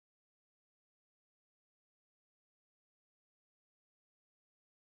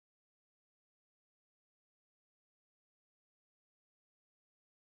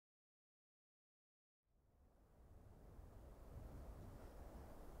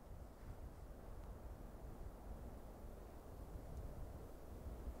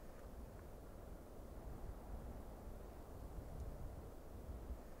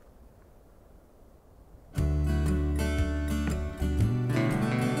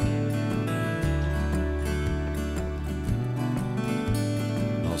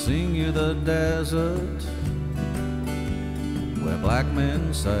sing you the desert where black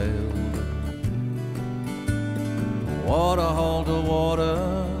men sailed, waterhole to water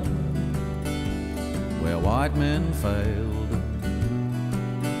where white men failed.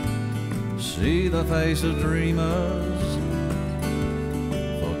 See the face of dreamers,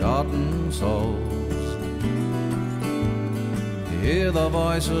 forgotten souls. Hear the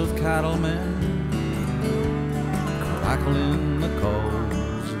voice of cattlemen crackle in the coals.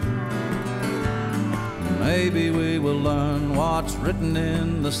 Maybe we will learn what's written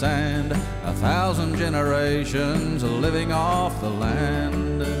in the sand, 1,000 generations living off the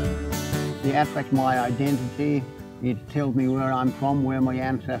land. The Outback's my identity. It tells me where I'm from, where my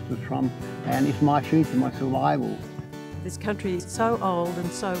ancestors from, and it's my future, my survival. This country is so old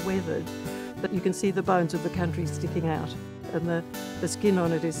and so weathered that you can see the bones of the country sticking out, and the skin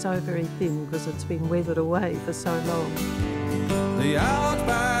on it is so very thin because it's been weathered away for so long. The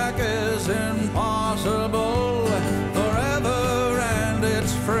Outback is impossible forever, and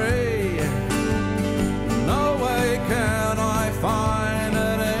it's free. No way can I find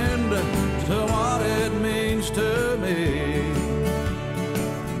an end to what it means to me.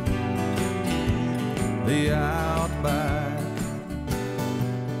 The Outback.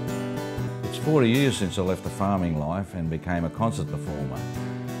 It's 40 years since I left the farming life and became a concert performer.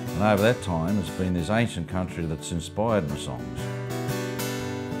 And over that time, it's been this ancient country that's inspired my songs.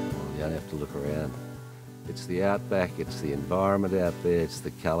 You don't have to look around. It's the Outback, it's the environment out there, it's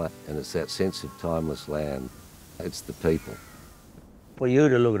the colour, and it's that sense of timeless land. It's the people. For you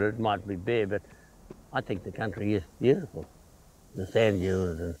to look at it, it might be bare, but I think the country is beautiful. The sand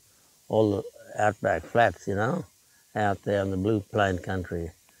dunes and all the Outback flats, you know, out there in the blue plain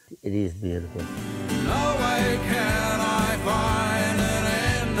country. It is beautiful. No way can I find an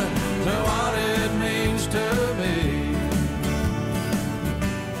end to what it means to me.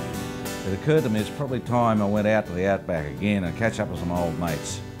 It occurred to me it's probably time I went out to the Outback again and catch up with some old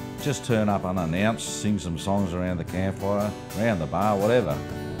mates. Just turn up unannounced, sing some songs around the campfire, around the bar, whatever.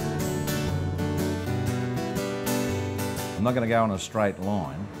 I'm not going to go on a straight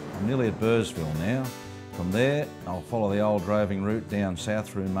line. I'm nearly at Burrsville now. From there, I'll follow the old droving route down south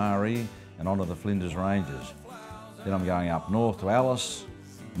through Maree and onto the Flinders Ranges. Then I'm going up north to Alice,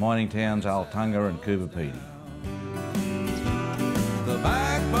 mining towns Altunga and Coopapedy. The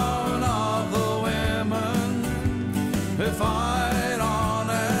backbone of the women who fight on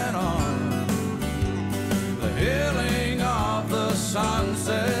and on. The healing of the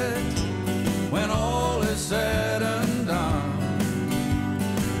sunset when all is said and done.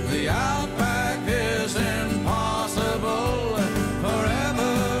 The Outback is impossible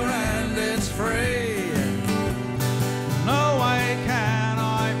forever, and it's free. No way can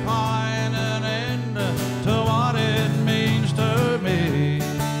I find an end to what it means to me.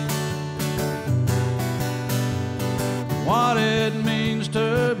 What it means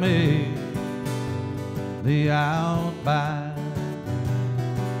to me. The Outback.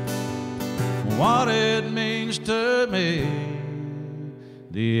 What it means to me.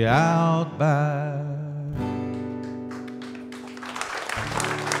 The Outback.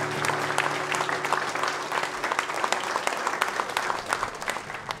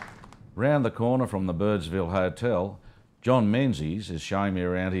 Round the corner from the Birdsville Hotel, John Menzies is showing me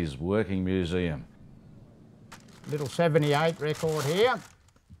around his working museum. Little 78 record here,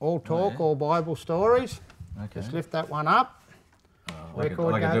 all talk, all Bible stories. Okay. Just lift that one up. I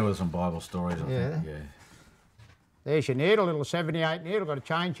could do with some Bible stories, I think. Yeah. There's your needle, little 78 needle, got to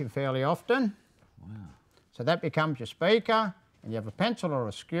change him fairly often. Wow. So that becomes your speaker, and you have a pencil or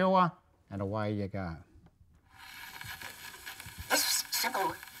a skewer, and away you go. This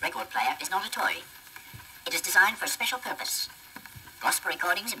simple record player is not a toy. It is designed for a special purpose. Gospel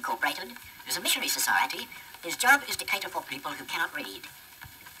Recordings Incorporated is a missionary society whose job is to cater for people who cannot read.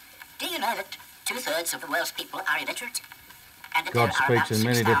 Do you know that 2/3 of the world's people are illiterate? And that God there are speaks about in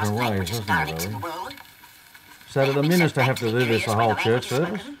many 6,000 different ways, languages doesn't and he, dialects in the really? world? So did the minister have to do this the whole church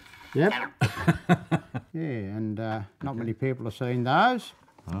service? Yep. Yeah, and not many people have seen those.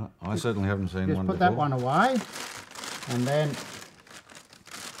 I certainly haven't seen Just one put before. that one away, and then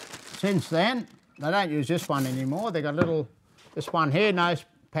since then they don't use this one anymore. They got this one here, no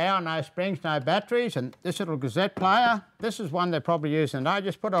power, no springs, no batteries, and this little Gazette player. This is one they're probably using today.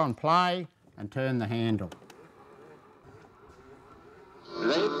 Just put it on play and turn the handle.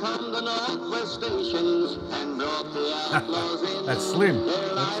 They come the Northwest stations and brought the outlaws in. That's Slim.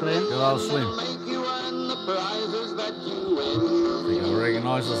 That's Slim. Good old Slim. Make you earn the prizes that you win. I think I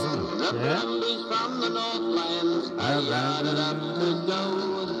recognise the song. The brumbies from the Northlands are rounded up to go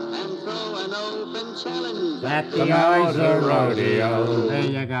and throw an an open challenge. At the Isa Rodeo. There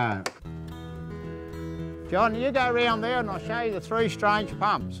you go. John, you go round there and I'll show you the 3 strange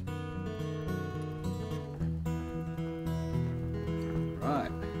pumps.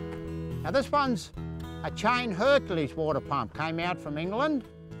 Right. Now this one's a chain Hercules water pump, came out from England,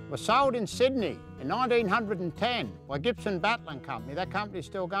 was sold in Sydney in 1910 by Gibson Battling Company. That company's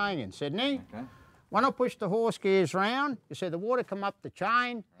still going in Sydney. Okay. When I push the horse gears round, you see the water come up the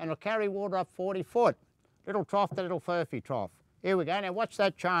chain and it'll carry water up 40 foot. Little trough to little furphy trough. Here we go, now watch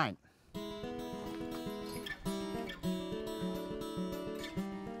that chain.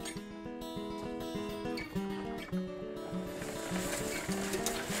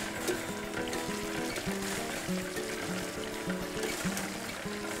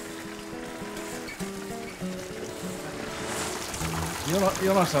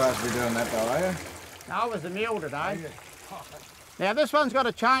 You're not supposed to be doing that though, are you? No, I was the mule today. Now this one's got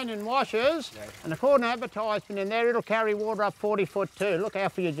a chain and washers, and according to advertisement in there, it'll carry water up 40 foot too. Look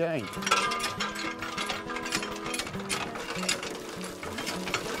out for your jeans.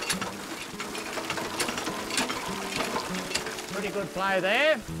 Pretty good flow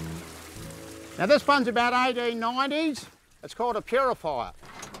there. Now this one's about 1890s. It's called a purifier.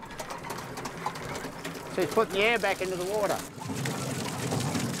 So it's putting the air back into the water.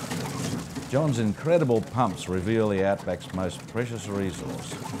 John's incredible pumps reveal the Outback's most precious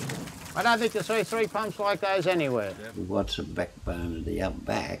resource. I don't think you see 3 pumps like those anywhere. What's the backbone of the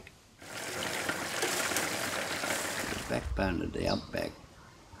Outback? The backbone of the Outback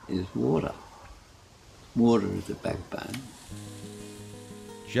is water. Water is the backbone.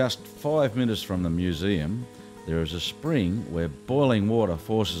 Just 5 minutes from the museum, there is a spring where boiling water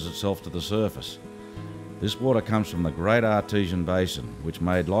forces itself to the surface. This water comes from the Great Artesian Basin, which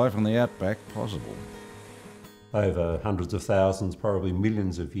made life on the Outback possible. Over hundreds of thousands, probably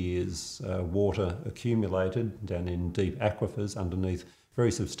millions of years, water accumulated down in deep aquifers underneath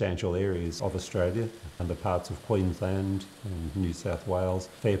very substantial areas of Australia, under parts of Queensland and New South Wales,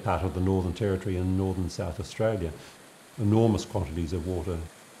 a fair part of the Northern Territory and northern South Australia. Enormous quantities of water.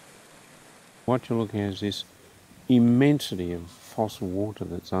 What you're looking at is this immensity of fossil water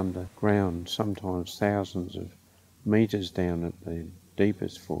that's underground, sometimes thousands of metres down at the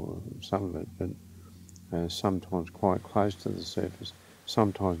deepest for some of it, but sometimes quite close to the surface,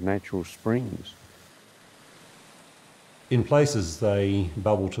 sometimes natural springs. In places they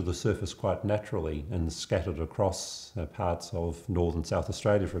bubble to the surface quite naturally and scattered across parts of northern South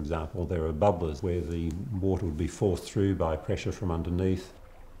Australia, for example. There are bubblers where the water would be forced through by pressure from underneath,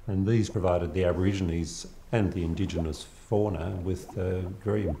 and these provided the Aborigines and the indigenous fauna with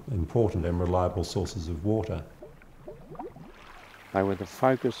very important and reliable sources of water. They were the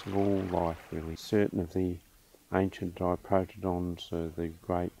focus of all life, really. Certain of the ancient diprotodons, the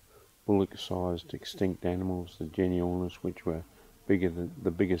great bullock-sized extinct animals, the geniornis, which were bigger than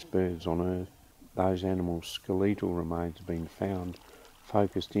the biggest birds on Earth, those animals' skeletal remains have been found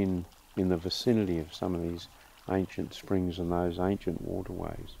focused in the vicinity of some of these ancient springs and those ancient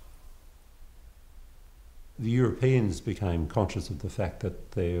waterways. The Europeans became conscious of the fact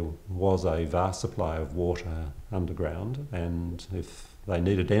that there was a vast supply of water underground, and if they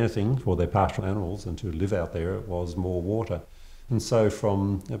needed anything for their pastoral animals and to live out there, it was more water. And so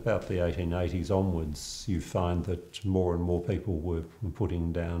from about the 1880s onwards, you find that more and more people were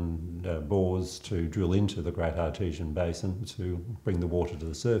putting down bores to drill into the Great Artesian Basin to bring the water to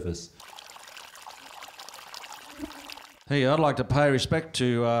the surface. Hey, I'd like to pay respect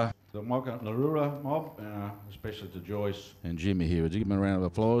to the Narura mob, especially to Joyce and Jimmy here. Would you give them a round of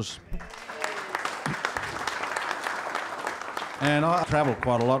applause? And I travelled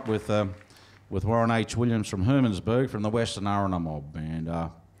quite a lot with Warren H. Williams from Hermansburg, from the Western Arana mob,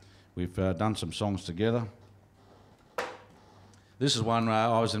 and we've done some songs together. This is one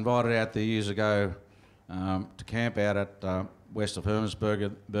I was invited out there years ago to camp out at west of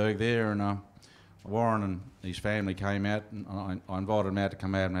Hermansburg there, and Warren and his family came out, and I invited them out to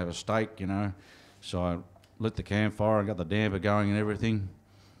come out and have a steak, you know. So I lit the campfire and got the damper going and everything,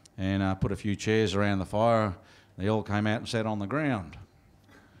 and put a few chairs around the fire. They all came out and sat on the ground.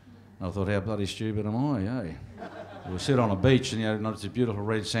 I thought, how bloody stupid am I, eh? We sit on a beach and, you know, it's a beautiful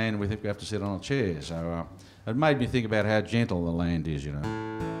red sand and we think we have to sit on a chair. So it made me think about how gentle the land is, you know.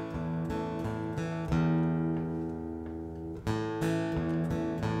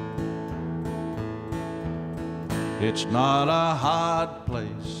 It's not a hard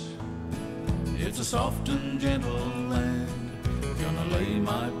place, it's a soft and gentle land. Gonna lay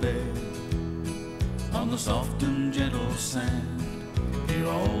my bed on the soft and gentle sand. Hear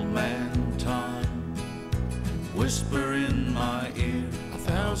old man time whisper in my ear,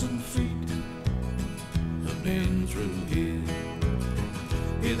 1,000 feet through here.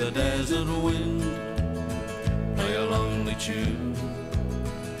 Hear the desert wind play a lonely tune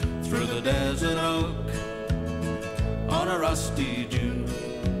through the desert oak on a rusty dune.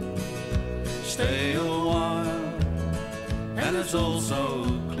 Stay a while and it's all so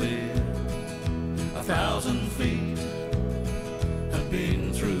clear. 1,000 feet have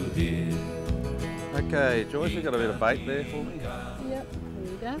been through here. Okay, Joyce, you got a bit of bait there for me? Yep, there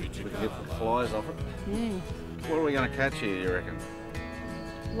you go. We can get the flies off it. Yeah. What are we going to catch here, you reckon?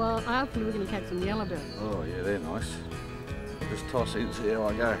 Well, hopefully we're going to catch some yellowbill. Oh yeah, they're nice. Just toss in, see how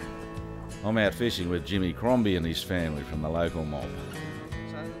I go. I'm out fishing with Jimmy Crombie and his family from the local mob.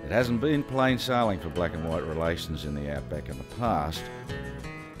 It hasn't been plain sailing for black and white relations in the outback in the past,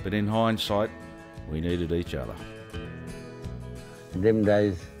 but in hindsight, we needed each other. In them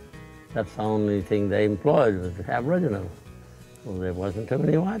days, that's the only thing they employed was Aboriginal. Well, there wasn't too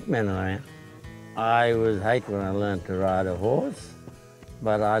many white men around. I was hate when I learned to ride a horse,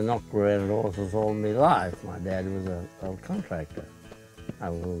 but I knocked around horses all my life. My dad was a contractor.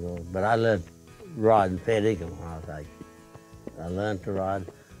 But I learned riding fair dinkum when I was 8. I learned to ride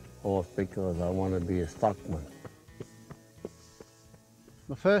horse because I wanted to be a stockman.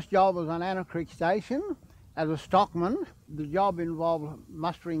 My first job was on Anna Creek Station as a stockman. The job involved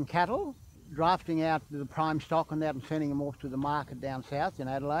mustering cattle, drafting out the prime stock and that and sending them off to the market down south in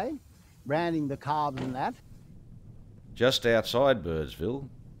Adelaide, branding the calves and that. Just outside Birdsville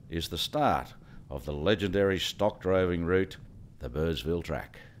is the start of the legendary stock droving route, the Birdsville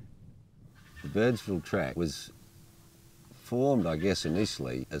Track. The Birdsville Track was formed, I guess,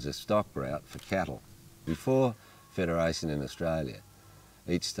 initially as a stock route for cattle. Before Federation in Australia,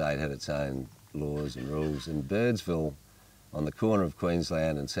 each state had its own laws and rules, and Birdsville, on the corner of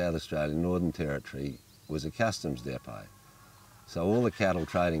Queensland and South Australia, Northern Territory, was a customs depot. So all the cattle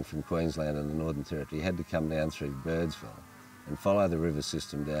trading from Queensland and the Northern Territory had to come down through Birdsville and follow the river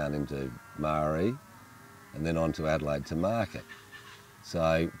system down into Maori and then on to Adelaide to market.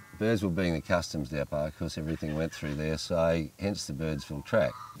 So Birdsville being the customs depot, of course everything went through there, so hence the Birdsville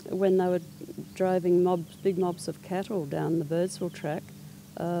Track. When they were driving big mobs of cattle down the Birdsville Track,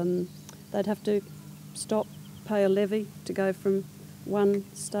 they'd have to stop, pay a levy to go from one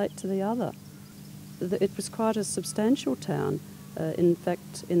state to the other. It was quite a substantial town. In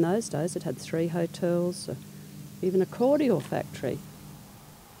fact, in those days it had 3 hotels, even a cordial factory.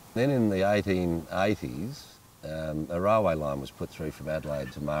 Then in the 1880s, a railway line was put through from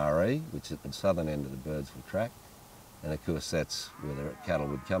Adelaide to Maori, which is at the southern end of the Birdsville Track. And of course that's where the cattle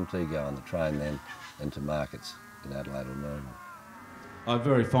would come to, go on the train then into markets in Adelaide or Melbourne. I have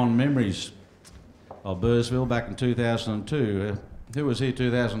very fond memories of Birdsville back in 2002. Who was here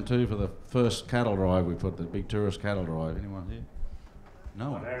 2002 for the first cattle drive we put, the big tourist cattle drive? Anyone here?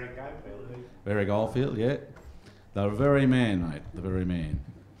 No one. Eric Oldfield. Eric Oldfield, yeah. The very man, mate, the very man.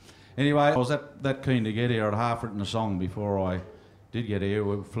 Anyway, I was that keen to get here. I'd half written a song before I did get here.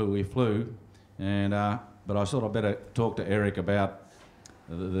 We flew, and but I thought I'd better talk to Eric about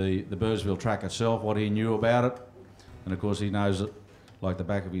the Birdsville Track itself, what he knew about it, and of course he knows it like the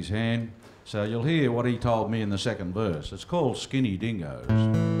back of his hand. So you'll hear what he told me in the second verse. It's called Skinny Dingoes.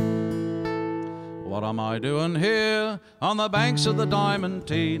 What am I doing here on the banks of the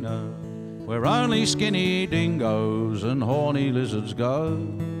Diamantina, where only skinny dingoes and horny lizards go?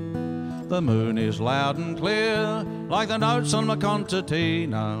 The moon is loud and clear, like the notes on my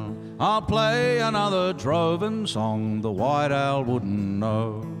concertina. I'll play another droving song the white owl wouldn't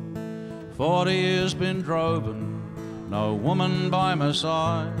know. 40 years been droving, no woman by my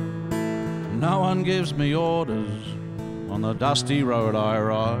side. No one gives me orders on the dusty road I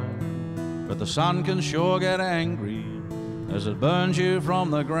ride. But the sun can sure get angry as it burns you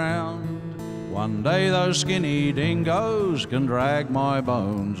from the ground. One day those skinny dingoes can drag my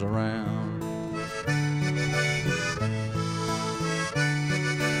bones around.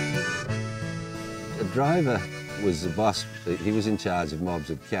 A drover was the boss. He was in charge of mobs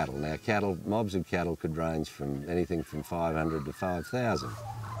of cattle. Now mobs of cattle could range from anything from 500 to 5,000.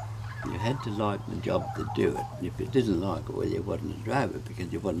 You had to like the job to do it. If you didn't like it, well, you wasn't a drover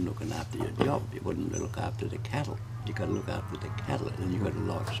because you wasn't looking after your job. You wouldn't look after the cattle. You got to look after the cattle, and you got to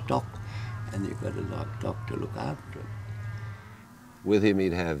like stock, and you got to like stock to look after it. With him,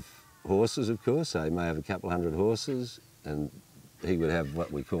 he'd have horses, of course. So he may have a couple hundred horses, and he would have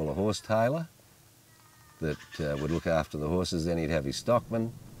what we call a horse tailor that would look after the horses. Then he'd have his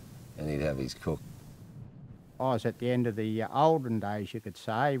stockman, and he'd have his cook. I was at the end of the olden days, you could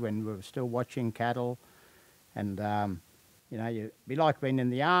say, when we were still watching cattle. And, you know, you'd be like being in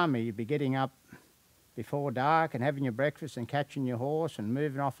the army. You'd be getting up before dark and having your breakfast and catching your horse and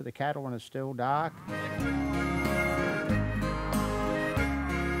moving off with the cattle when it's still dark.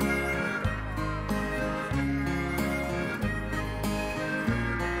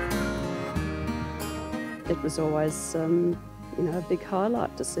 It was always, you know, a big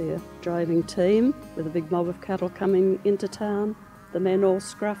highlight to see a droving team with a big mob of cattle coming into town. The men all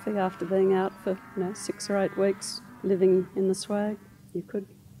scruffy after being out for, you know, 6 or 8 weeks living in the swag. You could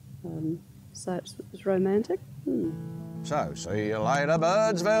say it was romantic. So, see you later,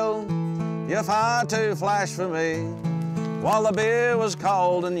 Birdsville. You're far too flash for me. While the beer was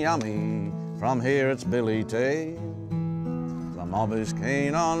cold and yummy, from here it's Billy T. The mob is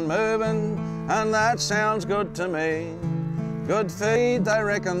keen on moving, and that sounds good to me. Good feed, they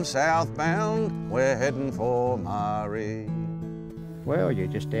reckon, southbound. We're heading for Murray. Well, you're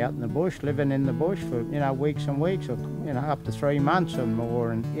just out in the bush, living in the bush for, you know, weeks and weeks, or, you know, up to 3 months or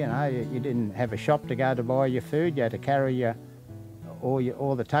more. And, you know, you didn't have a shop to go to buy your food. You had to carry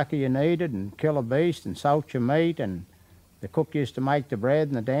all the tucker you needed and kill a beast and salt your meat. And the cook used to make the bread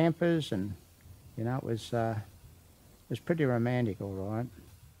and the dampers. And, you know, it was pretty romantic, all right.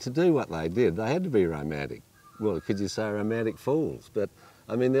 To do what they did, they had to be romantic. Well, could you say romantic fools? But,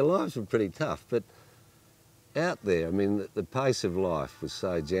 I mean, their lives were pretty tough. But out there, I mean, the pace of life was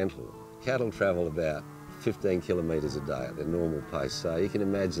so gentle. Cattle travel about 15 kilometres a day at their normal pace, so you can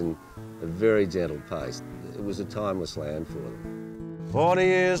imagine a very gentle pace. It was a timeless land for them. 40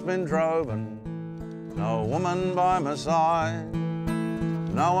 years been droving, no woman by my side.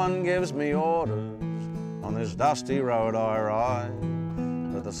 No one gives me orders on this dusty road I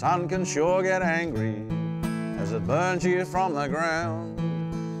ride. But the sun can sure get angry as it burns you from the ground.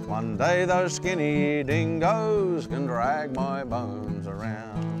 One day those skinny dingoes can drag my bones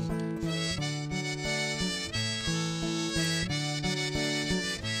around.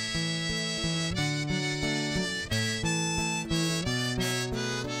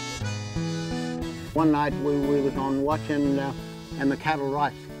 One night we was on watching and the cattle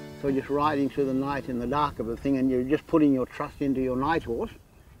raced. So just riding through the night in the dark of the thing, and you're just putting your trust into your night horse,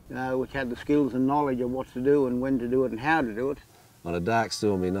 which had the skills and knowledge of what to do and when to do it and how to do it. On a dark,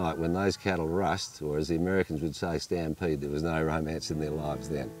 stormy night, when those cattle rushed, or as the Americans would say, stampede, there was no romance in their lives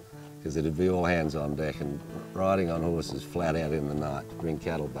then, because it'd be all hands on deck and riding on horses flat out in the night to bring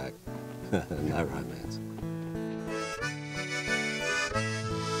cattle back. No romance.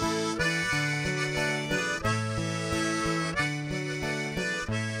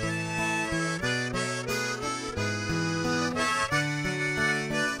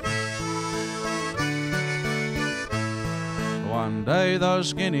 One day those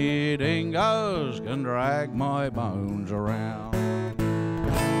skinny dingoes can drag my bones around.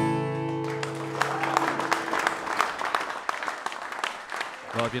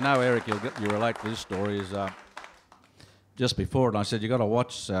 Well, if you know Eric, you'll relate to this story. Is just before it, I said you got to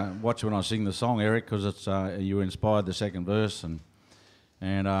watch when I sing the song, Eric, because it's you inspired the second verse, and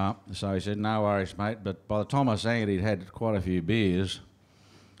so he said, "No worries, mate." But by the time I sang it, he'd had quite a few beers.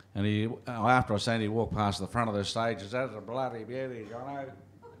 And after I sang, he walked past the front of the stage. He said, "That's a bloody beauty, Jono."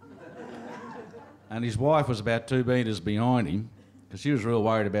 And his wife was about 2 metres behind him, because she was real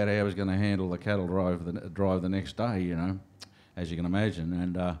worried about how he was going to handle the cattle drive the next day, you know, as you can imagine.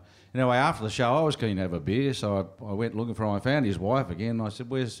 And anyway, after the show, I was keen to have a beer, so I went looking for him. I found his wife again. And I said,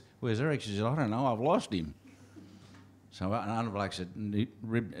 "Where's Eric?" She said, "I don't know. I've lost him." So another bloke said,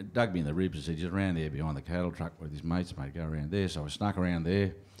 dug me in the ribs and said, "Just around there behind the cattle truck with his mates, mate. Go around there." So I snuck around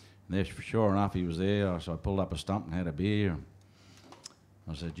there. And there, sure enough, he was there. So I pulled up a stump and had a beer.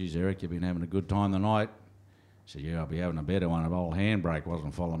 I said, "Geez, Eric, you've been having a good time tonight?" He said, "Yeah, I'll be having a better one if old Handbrake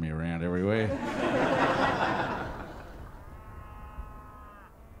wasn't following me around everywhere."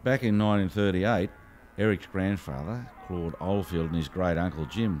 Back in 1938, Eric's grandfather, Claude Oldfield, and his great-uncle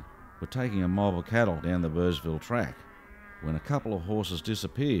Jim were taking a mob of cattle down the Birdsville track when a couple of horses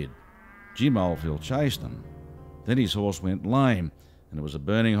disappeared. Jim Oldfield chased them. Then his horse went lame, and it was a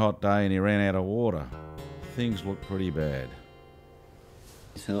burning hot day and he ran out of water. Things looked pretty bad.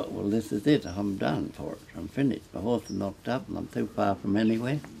 I thought, well, this is it. I'm done for it. I'm finished. My horse is knocked up and I'm too far from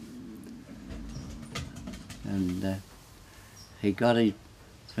anywhere. And he felt in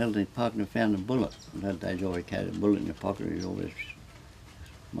his pocket and found a bullet. And that day he always carried a bullet in your pocket. He always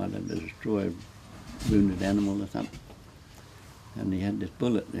might have destroyed a wounded animal or something. And he had this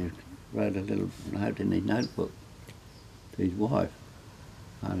bullet and he wrote a little note in his notebook to his wife,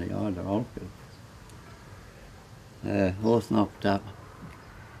 Honey Ida Oldfield. Horse knocked up.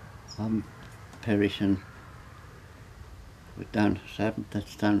 I'm perishing.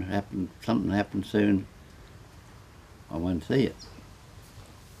 That's don't happen. Something happened soon. I won't see it.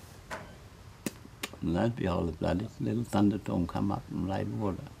 And lo and behold, the bloody little thunderstorm come up and laid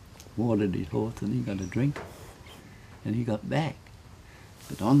watered his horse, and he got a drink, and he got back.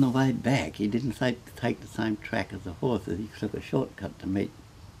 But on the way back, he didn't take the same track as the horses. He took a shortcut to meet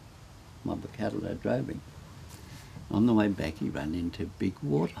a mob of cattle that drove him. On the way back he ran into a big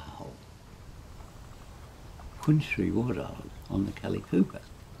waterhole. Quinchary waterhole on the Kelly Cooper.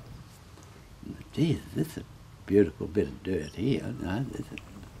 Geez, this is a beautiful bit of dirt here. No, this is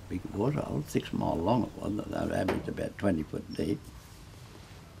a big waterhole, 6 mile long it was, they averaged about 20 foot deep.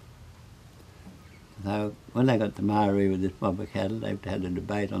 So when they got to Maori with this mob of cattle, they had a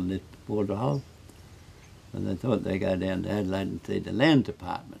debate on this waterhole. And they thought they'd go down to Adelaide and see the land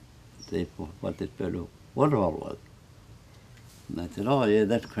department, see what this bit of waterhole was. And they said, oh yeah,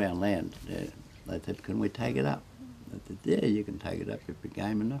 that's Crown land. Yeah. They said, can we take it up? I said, yeah, you can take it up if you're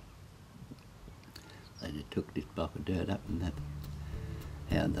game enough. They just took this block of dirt up, and that's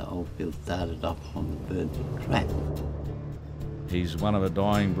how the old field started off on the Birdsville track. He's one of a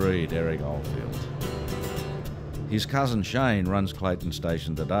dying breed, Eric Oldfield. His cousin Shane runs Clayton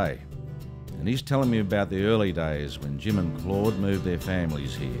Station today, and he's telling me about the early days when Jim and Claude moved their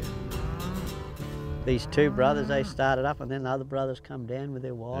families here. These 2 brothers, they started up, and then the other brothers come down with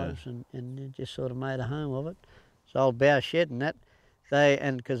their wives, Yeah. and just sort of made a home of it. It's old bough shed and that.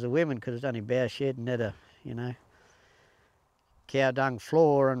 And because the women, because it's only bough shed and had a, you know, cow dung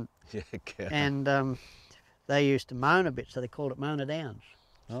floor, and Yeah, cow. and they used to moan a bit, so they called it Mona Downs.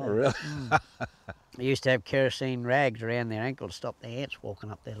 Oh, So, really? They used to have kerosene rags around their ankle to stop the ants walking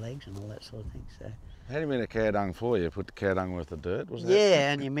up their legs and all that sort of thing. So. How do you mean a cow dung floor? You put the cow dung with the dirt, was that?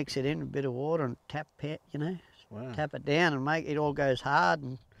 Yeah, and you mix it in with a bit of water and tap it, you know, Wow. tap it down and make it all goes hard,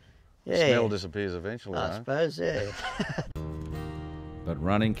 and yeah. Smell disappears eventually, I huh? suppose, yeah. But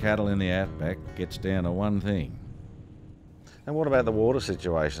running cattle in the Outback gets down to one thing. And what about the water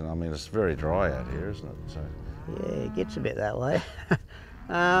situation? I mean, it's very dry out here, isn't it? So. Yeah, it gets a bit that way.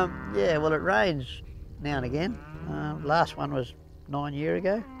 Yeah, well, it rains now and again. Last one was 9 years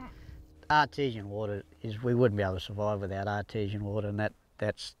ago. Artesian water we wouldn't be able to survive without artesian water, and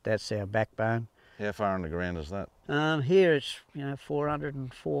that's our backbone. How far underground is that? Here it's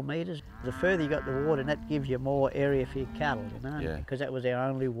 404 metres. The further you got the water, and that gives you more area for your cattle, you know, Yeah. because that was our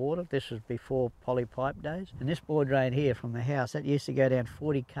only water. This was before polypipe days. And this board drain here from the house, that used to go down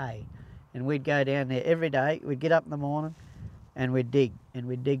 40k, and we'd go down there every day. We'd get up in the morning, and we'd dig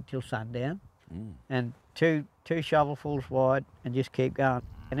till sundown, and two shovelfuls wide, and just keep going.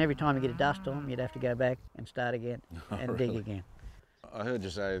 And every time you get a dust on them, you'd have to go back and start again and dig again. I heard you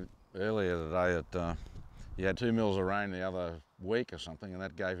say earlier today that you had 2 mils of rain the other week or something, and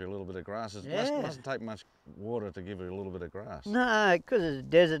that gave you a little bit of grass. It mustn't take much water to give you a little bit of grass. No, because it's a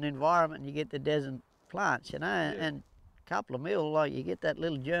desert environment, and you get the desert plants, you know, and a couple of mil, like you get that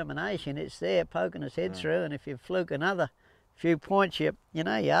little germination, it's there poking its head through, and if you fluke another few points, you're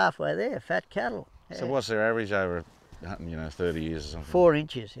halfway there, fat cattle. So what's their average over 30 years or something? 4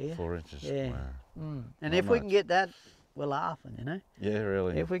 inches here. 4 inches, Yeah. wow. And Not if we much. can get that, we're laughing, you know. Yeah,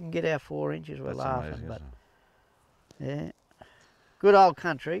 really. If we can get our 4 inches, we're That's laughing. amazing, But isn't it? yeah, good old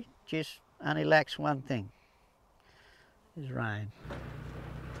country just only lacks one thing: is rain.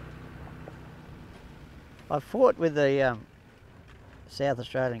 I fought with the South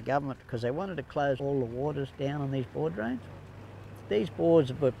Australian government because they wanted to close all the waters down on these board drains. These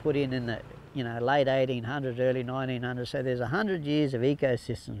boards were put in the late 1800s, early 1900s, so there's 100 years of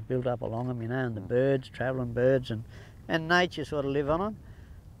ecosystems built up along them, and the birds, travelling birds, and nature sort of live on them.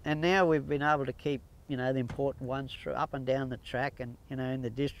 And now we've been able to keep, the important ones through up and down the track and, in the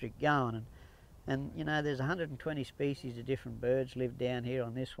district going. And there's 120 species of different birds live down here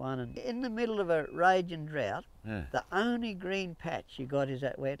on this one. And in the middle of a raging drought, the only green patch you got is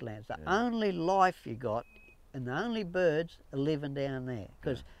that wetlands. The only life you got and the only birds are living down there,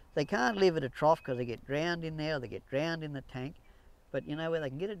 because they can't live at a trough because they get drowned in there or they get drowned in the tank. But where they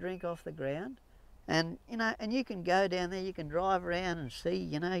can get a drink off the ground, and and you can go down there, you can drive around and see,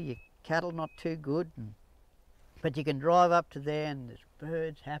 your cattle not too good, but you can drive up to there and there's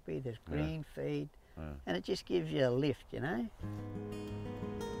birds happy, there's green feed, and it just gives you a lift,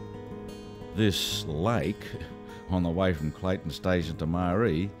 This lake on the way from Clayton Station to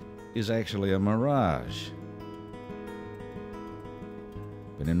Marie is actually a mirage.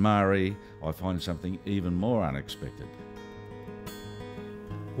 But in Marie, I find something even more unexpected.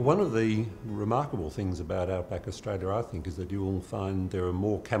 One of the remarkable things about Outback Australia, I think, is that you will find there are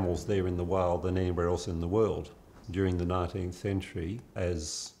more camels there in the wild than anywhere else in the world. During the 19th century,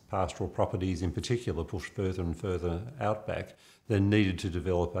 as pastoral properties in particular pushed further and further outback, they needed to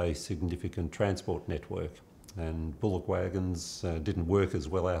develop a significant transport network. And bullock wagons didn't work as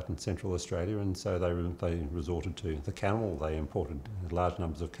well out in Central Australia, and so they resorted to the camel. They imported large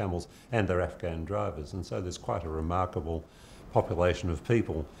numbers of camels and their Afghan drivers, and so there's quite a remarkable population of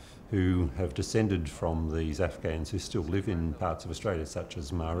people who have descended from these Afghans who still live in parts of Australia such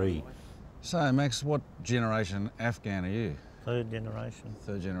as Marie. So, Max, what generation Afghan are you? Third generation.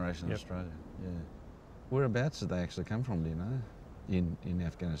 Third generation Yep. Australia, yeah. Whereabouts did they actually come from, do you know, in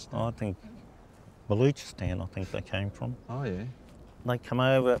Afghanistan? I think Baluchistan, I think they came from. Oh, yeah. They come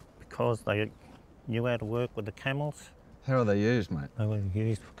over because they knew how to work with the camels. How are they used, mate? They were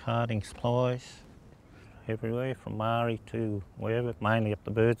used for carting supplies everywhere, from Mari to wherever, mainly up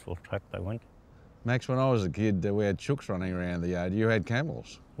the Birdsville track they went. Max, when I was a kid, we had chooks running around the yard. You had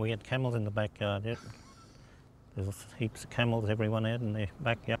camels? We had camels in the backyard, yeah. There was heaps of camels everyone had in their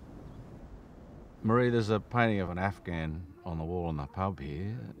backyard. Marie, there's a painting of an Afghan on the wall in the pub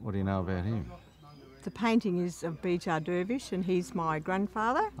here. What do you know about him? The painting is of B.J. Dervish, and he's my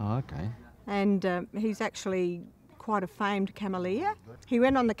grandfather. Oh, okay. And he's actually quite a famed cameleer. He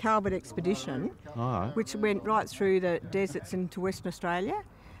went on the Calvert expedition, which went right through the deserts into Western Australia,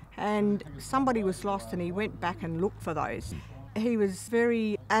 and somebody was lost and he went back and looked for those. He was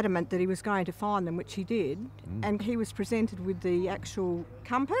very adamant that he was going to find them, which he did, and he was presented with the actual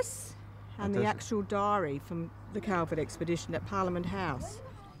compass and the actual diary from the Calvert expedition at Parliament House.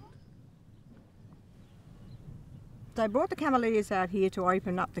 They brought the cameleers out here to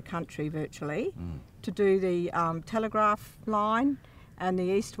open up the country virtually, to do the telegraph line and the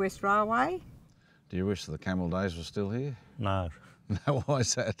East-West Railway. Do you wish the camel days were still here? No. No, why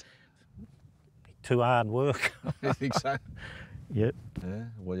is that? Too hard work. You think so? Yep. Yeah?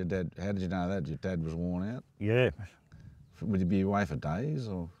 Well, your dad, how did you know that? Your dad was worn out? Yeah. Would you be away for days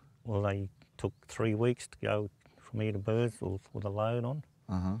or? Well, they took 3 weeks to go from here to Birdsville with a load on.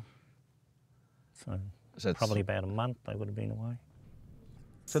 So that's probably about a month they would have been away.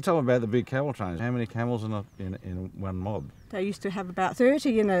 So tell me about the big camel trains. How many camels in one mob? They used to have about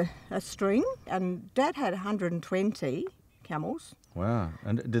 30 in a string, and Dad had 120 camels. Wow.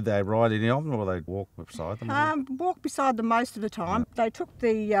 And did they ride any of them, or they walk beside them? Walk beside them most of the time. They took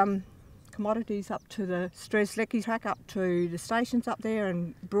the commodities up to the Strzelecki track, up to the stations up there,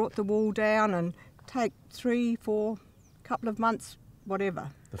 and brought the wool down, and take 3, 4, couple of months, whatever.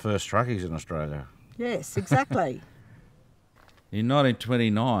 The first truckies in Australia. Yes, exactly. In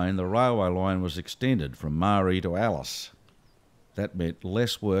 1929, the railway line was extended from Mari to Alice. That meant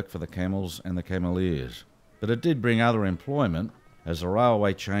less work for the camels and the cameleers. But it did bring other employment, as the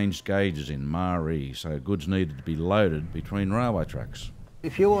railway changed gauges in Mari, so goods needed to be loaded between railway tracks.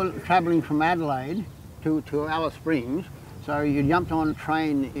 If you were travelling from Adelaide to Alice Springs, so you jumped on a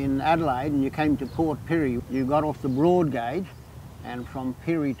train in Adelaide and you came to Port Pirie, you got off the broad gauge, and from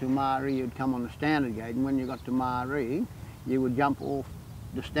Pirie to Mari you'd come on the standard gauge, and when you got to Mari you would jump off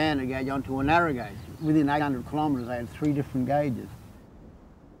the standard gauge onto a narrow gauge. Within 800 kilometres they had 3 different gauges.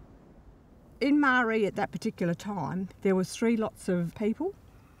 In Mari at that particular time there was 3 lots of people.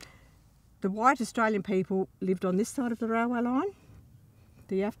 The white Australian people lived on this side of the railway line,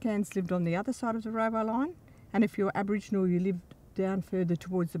 the Afghans lived on the other side of the railway line, and if you're Aboriginal you lived down further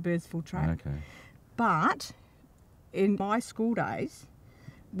towards the Birdsville track. Okay. But in my school days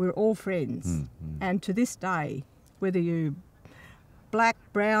we're all friends, and to this day, whether you black,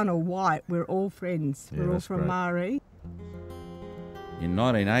 brown or white, we're all friends. Yeah, we're all that's from great. Mari. In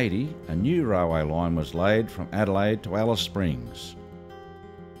 1980, a new railway line was laid from Adelaide to Alice Springs.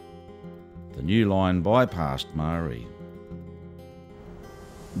 The new line bypassed Mari.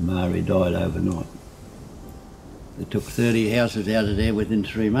 Mari died overnight. They took 30 houses out of there within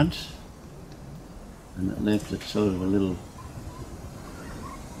 3 months, and it left it sort of a little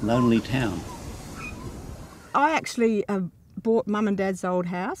lonely town. I actually bought Mum and Dad's old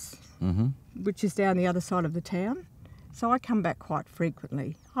house, which is down the other side of the town, so I come back quite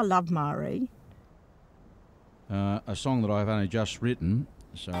frequently. I love Mari. A song that I've only just written,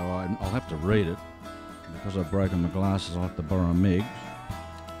 so I'll have to read it. Because I've broken my glasses, I'll have to borrow Meg's.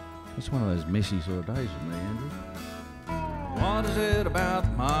 It's one of those messy sort of days for me, Andrew. What is it about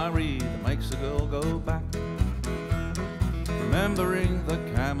Mari that makes a girl go back? Remembering the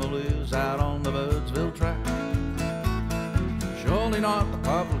cameleers out on the Birdsville track. Surely not the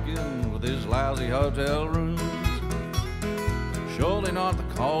publican with his lousy hotel rooms. Surely not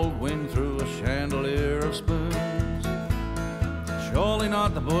the cold wind through a chandelier of spoons. Surely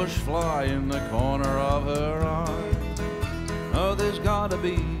not the bush fly in the corner of her eye. No, there's gotta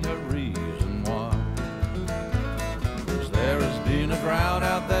be a reason why. 'Cause there has been a drought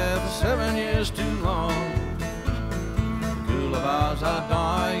out there for 7 years too long. Coolabahs are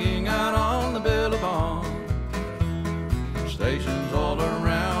dying out on the Billabong. Stations all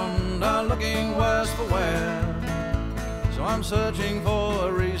around are looking worse for wear. So I'm searching for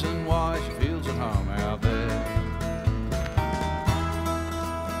a reason why she feels at home out there.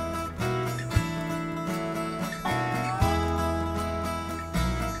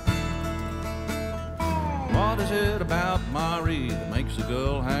 memory that makes a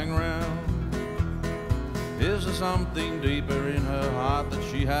girl hang round? Is there something deeper in her heart that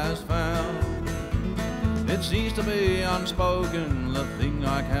she has found? It seems to be unspoken, the thing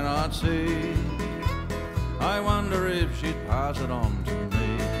I cannot see. I wonder if she'd pass it on to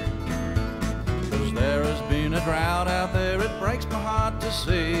me. 'Cause there has been a drought out there, it breaks my heart to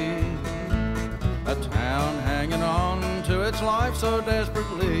see. A town hanging on to its life so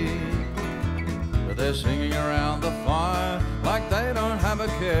desperately, but they're singing around the fire like they don't have a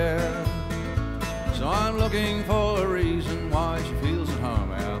care. So I'm looking for a reason why she feels at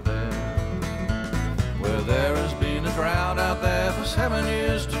home out there. Where there has been a drought out there for 7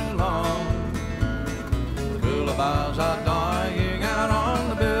 years too long. The cooler bars are dying out on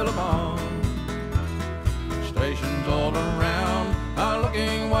the Billabong. Stations all around are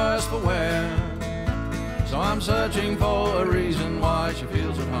looking worse for wear. So I'm searching for a reason why she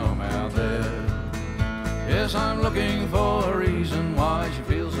feels at home out there. Yes, I'm looking for a reason why she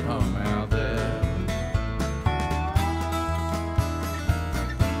feels at home out there.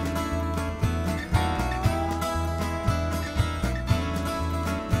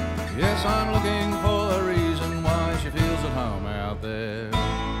 Yes, I'm looking for a reason why she feels at home out there.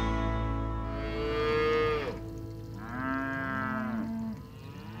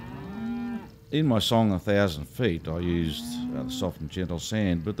 In my song 1,000 Feet, I used the soft and gentle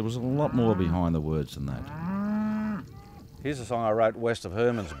sand, but there was a lot more behind the words than that. Here's a song I wrote west of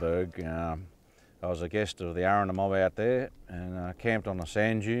Hermannsburg. I was a guest of the Arana mob out there and camped on a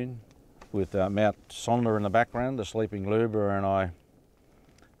sand dune with Mount Sonder in the background, the sleeping Luba, and I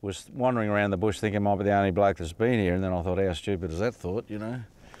was wandering around the bush thinking I might be the only bloke that's been here, and then I thought, how stupid is that thought, you know?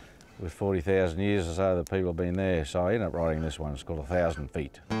 With 40,000 years or so that people have been there. So I ended up writing this one. It's called 1,000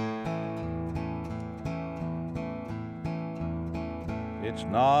 Feet. It's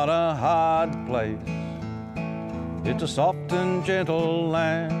not a hard place, it's a soft and gentle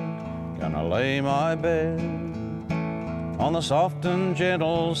land. Gonna lay my bed on the soft and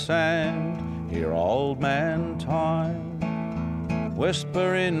gentle sand. Hear old man time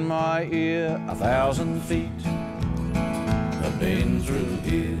whisper in my ear, 1,000 feet I've been through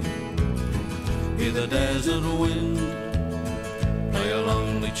here. Hear the desert wind play a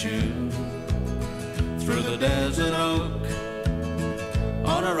lonely tune through the desert oak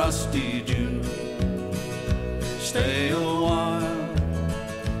on a rusty dune. Stay a while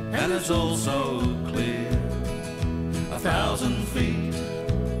and it's all so clear. 1,000 feet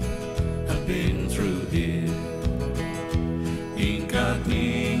have been through here. Inca,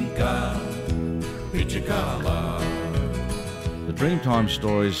 Inca, Pichicala. The Dreamtime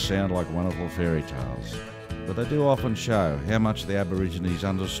stories sound like wonderful fairy tales, but they do often show how much the Aborigines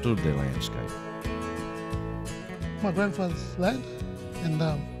understood their landscape. My grandfather's land, and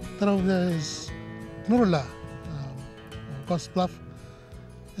that over there is Nurula, Goss Bluff.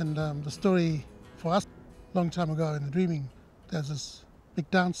 And the story for us, long time ago in the dreaming, there's this big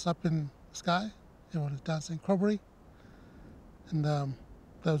dance up in the sky. Everyone is dancing corroboree. And there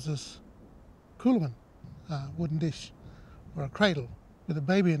was this coolerman, wooden dish, or a cradle with a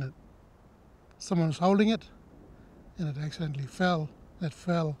baby in it. Someone was holding it, and it accidentally fell. It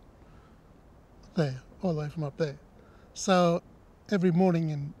fell there, all the way from up there. So every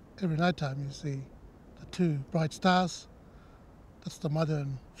morning and every night time you see the two bright stars. That's the mother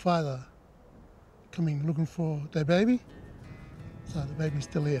and father coming looking for their baby. So the baby's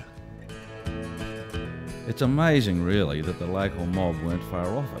still here. It's amazing, really, that the local mob weren't far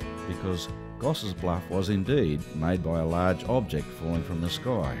off it, because Goss's Bluff was indeed made by a large object falling from the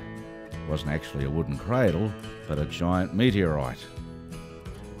sky. It wasn't actually a wooden cradle, but a giant meteorite.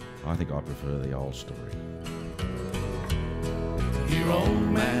 I think I prefer the old story. Hear old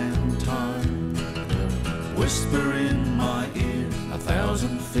man time whisper in my ear,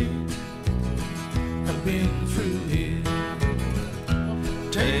 1,000 feet have been through here.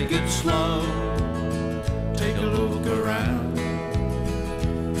 Take it slow, take a look around.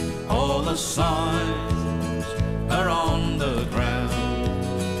 All the signs are on the ground.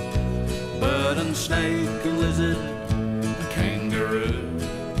 Bird and snake and lizard and kangaroo.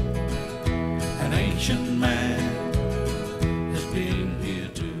 An ancient man has been here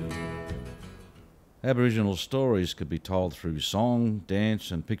too. Aboriginal stories could be told through song, dance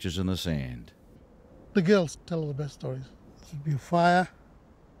and pictures in the sand. The girls tell the best stories. There'd be a fire,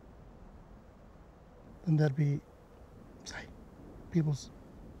 and there'd be, say, people's,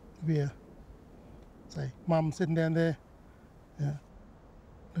 there'd be a, say, mum sitting down there, yeah,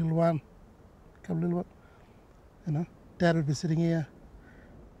 little one, couple little one, you know, dad would be sitting here,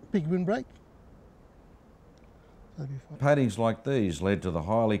 big windbreak. Paintings like these led to the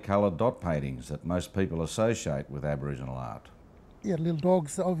highly coloured dot paintings that most people associate with Aboriginal art. Yeah, little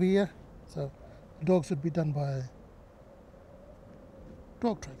dogs over here. So dogs would be done by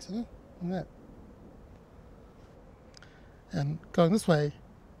dog tracks, you know, and that. And going this way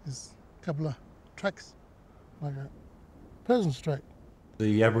is a couple of tracks, like a person's track.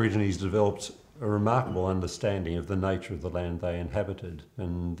 The Aborigines developed a remarkable understanding of the nature of the land they inhabited,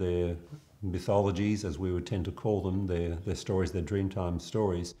 and their mythologies, as we would tend to call them, their stories, their Dreamtime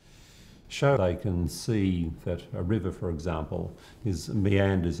stories, show they can see that a river, for example,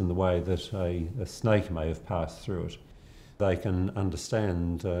 meanders in the way that a snake may have passed through it. They can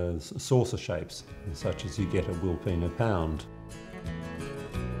understand saucer shapes, such as you get at Wilpena Pound.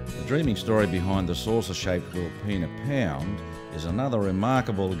 The dreaming story behind the saucer-shaped Wilpena Pound is another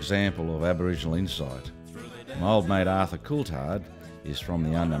remarkable example of Aboriginal insight. My old mate Arthur Coulthard is from the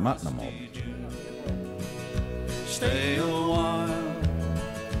Adnyamathanha mob. Stay a while,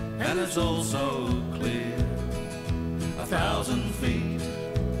 and it's all so clear. 1,000 feet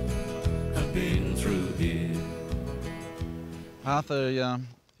have been through here. Arthur,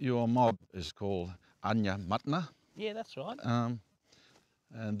 your mob is called Adnyamathanha. Yeah, that's right.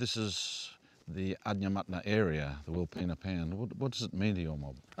 And this is the Adnyamathanha area, the Wilpena Pound. What does it mean to your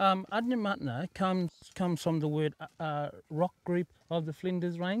mob? Adnyamathanha comes from the word rock group of the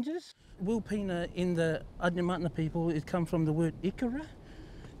Flinders Ranges. Wilpena in the Adnyamathanha people, it comes from the word ikara.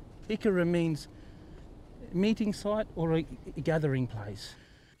 Ikara means meeting site or a gathering place.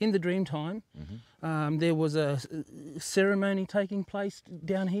 In the Dreamtime, there was a ceremony taking place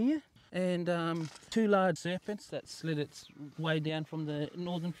down here, and two large serpents that slid its way down from the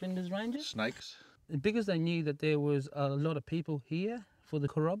northern Flinders Ranges. Snakes? Because they knew that there was a lot of people here for the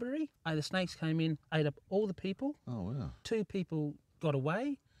corroboree, the snakes came in, ate up all the people. Oh, wow. 2 people got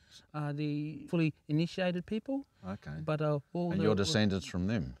away, the fully initiated people. Okay. But all and you're descendants from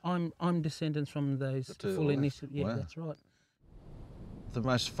them? I'm descendants from those fully initiated. Yeah, wow. That's right. The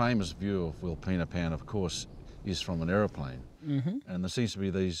most famous view of Wilpena Pound, of course, is from an aeroplane. And there seems to be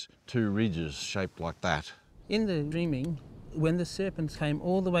these 2 ridges shaped like that. In the dreaming, when the serpents came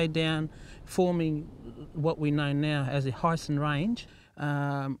all the way down, forming what we know now as the Hyson Range,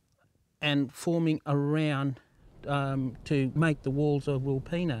 and forming around to make the walls of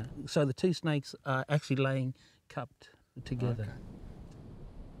Wilpena. So the 2 snakes are actually laying cupped together. Okay.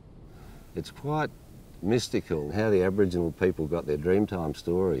 It's quite mystical how the Aboriginal people got their Dreamtime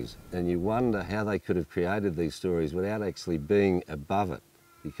stories, and you wonder how they could have created these stories without actually being above it,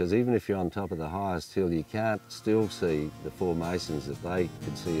 because even if you're on top of the highest hill, you can't still see the formations that they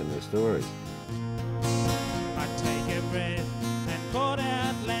could see in their stories. I take a breath and call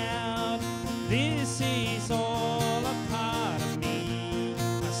out loud, this is all a part of me.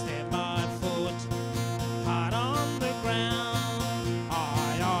 I step my foot hard on the ground,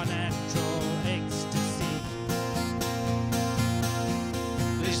 high on natural ecstasy.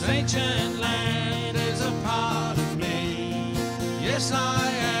 This ancient land is a part of me. Yes, I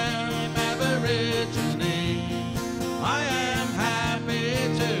am Aborigine. I am happy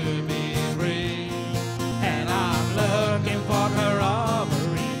to be free, and I'm looking for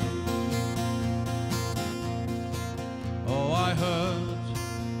corroboree. Oh, I heard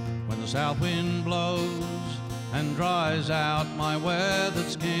when the south wind blows and dries out my weathered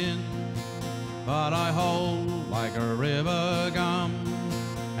skin, but I hold like a river gum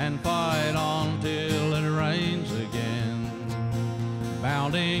and fight on till it rains again.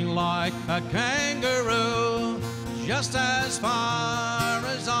 Bounding like a kangaroo, just as far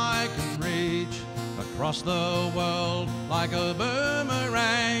as I can reach, across the world like a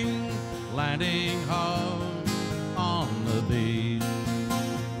boomerang, landing home on the beach.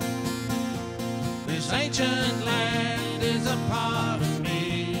 This ancient land is a part of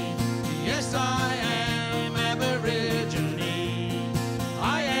me. Yes, I am Aborigine.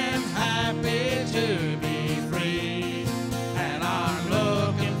 I am happy to be free, and I'm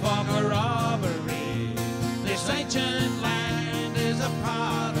looking for corroboree. This ancient land is a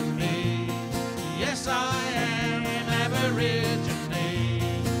part of me. Yes, I am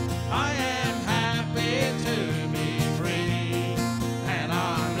Aborigine. I am happy to be free, and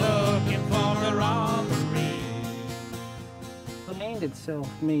I'm looking for corroboree. The land itself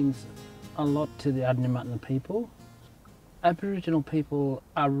means a lot to the Adnyamathanha people. Aboriginal people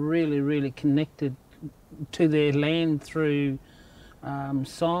are really, really connected to their land through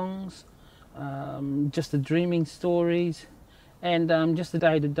songs, just the dreaming stories, and just the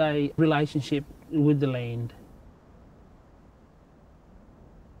day-to-day relationship with the land.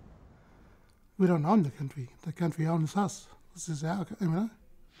 We don't own the country owns us. This is our,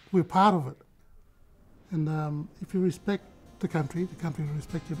 we're part of it. And if you respect the country will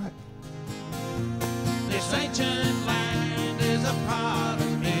respect you back. This ancient land is a part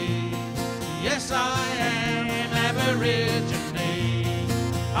of me. Yes, I am Aborigine.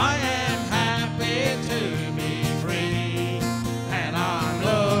 I am happy to be free, and I'm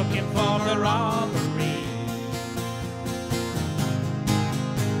looking for the robbery.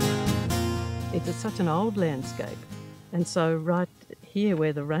 It's such an old landscape, and so right here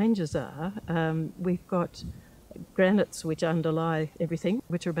where the ranges are, we've got granites which underlie everything,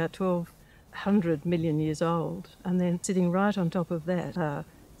 which are about 1,200 million years old, and then sitting right on top of that are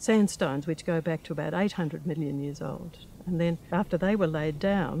sandstones which go back to about 800 million years old. And then after they were laid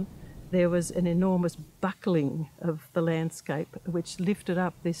down, there was an enormous buckling of the landscape which lifted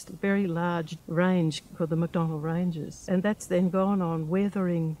up this very large range called the McDonnell Ranges. And that's then gone on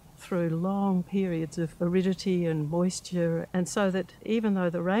weathering through long periods of aridity and moisture, and so that even though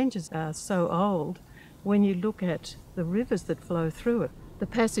the ranges are so old, when you look at the rivers that flow through it, the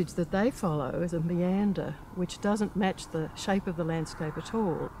passage that they follow is a meander which doesn't match the shape of the landscape at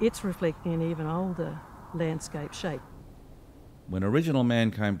all. It's reflecting an even older landscape shape. When original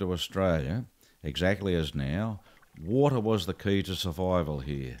man came to Australia, exactly as now, water was the key to survival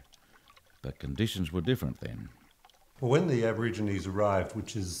here. But conditions were different then. Well, when the Aborigines arrived,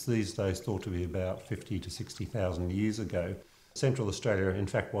 which is these days thought to be about 50 to 60,000 years ago, Central Australia in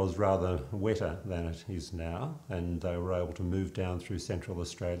fact was rather wetter than it is now, and they were able to move down through Central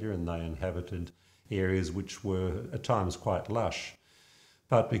Australia, and they inhabited areas which were at times quite lush.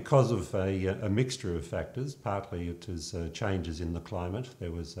 But because of a mixture of factors, partly it is changes in the climate.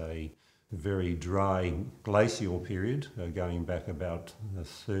 There was a very dry glacial period going back about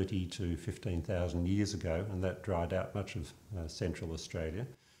 30 to 15,000 years ago, and that dried out much of Central Australia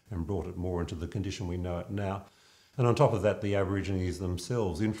and brought it more into the condition we know it now. And on top of that, the Aborigines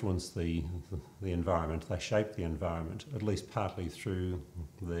themselves influenced the environment. They shaped the environment, at least partly through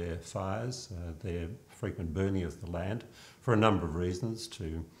their fires, their frequent burning of the land, for a number of reasons,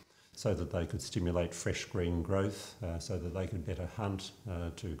 so that they could stimulate fresh green growth, so that they could better hunt,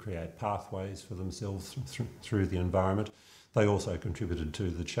 to create pathways for themselves through the environment. They also contributed to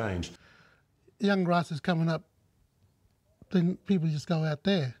the change. Young grasses coming up, then people just go out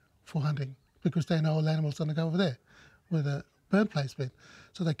there for hunting because they know all the animals going to go over there where the burn place been.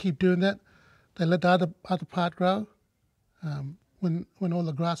 So they keep doing that. They let the other part grow. When all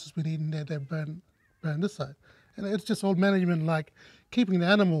the grass has been eaten there, they burn this side. And it's just all management, like keeping the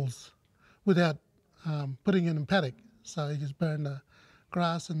animals without putting in paddock. So you just burn the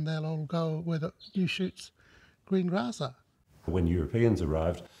grass and they'll all go where the new shoots, green grass are. When Europeans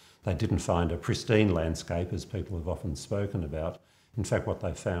arrived, they didn't find a pristine landscape, as people have often spoken about. In fact, what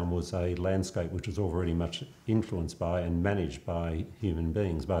they found was a landscape which was already much influenced by and managed by human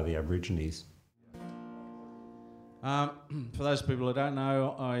beings, by the Aborigines. For those people who don't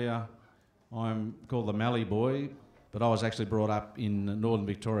know, I'm called the Mallee boy, but I was actually brought up in northern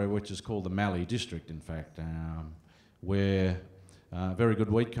Victoria, which is called the Mallee district, in fact, where very good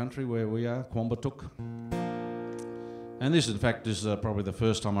wheat country where we are, Quambatook. And this, in fact, is probably the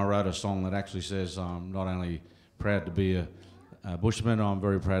first time I wrote a song that actually says I'm not only proud to be a bushman, I'm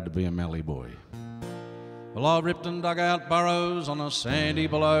very proud to be a Mallee boy. Well, I've ripped and dug out burrows on a sandy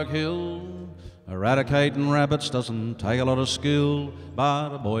below hill. Eradicating rabbits doesn't take a lot of skill, but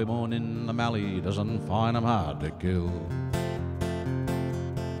a boy born in the Mallee doesn't find them hard to kill.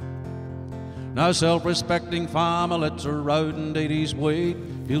 No self-respecting farmer lets a rodent eat his wheat.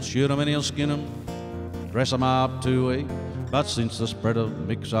 He'll shoot 'em and he'll skin 'em, dress 'em up to eat. But since the spread of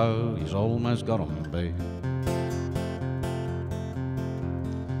mixo, he's almost got 'em beat.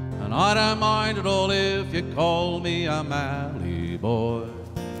 And I don't mind at all if you call me a Mallee boy.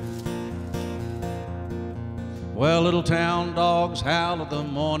 Well, little town dogs howl at the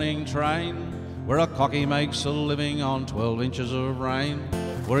morning train, where a cocky makes a living on 12 inches of rain,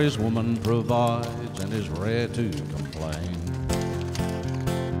 where his woman provides and is rare to complain.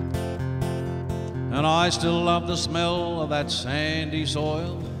 And I still love the smell of that sandy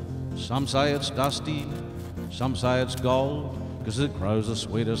soil. Some say it's dusty, some say it's gold, 'cause it grows the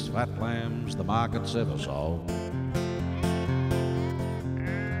sweetest fat lambs the market's ever sold.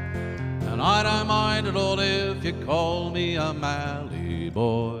 And I don't mind at all if you call me a Mallee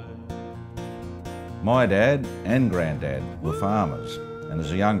boy. My dad and granddad were farmers, and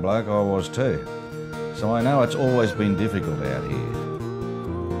as a young bloke I was too. So I know it's always been difficult out here.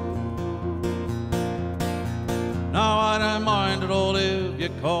 No, I don't mind at all if you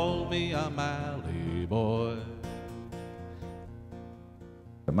call me a Mallee boy.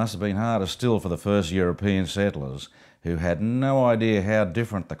 It must have been harder still for the first European settlers who had no idea how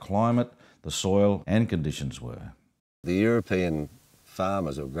different the climate, the soil and conditions were. The European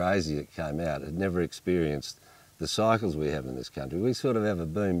farmers or graziers that came out had never experienced the cycles we have in this country. We sort of have a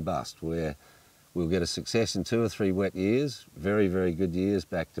boom bust where we'll get a succession 2 or 3 wet years, very, very good years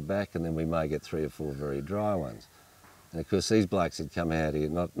back to back, and then we may get 3 or 4 very dry ones. And of course these blokes had come out here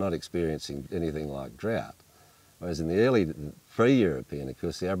not experiencing anything like drought. Whereas in the early pre-European, of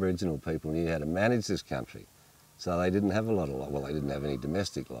course, the Aboriginal people knew how to manage this country. So they didn't have a lot of, well, they didn't have any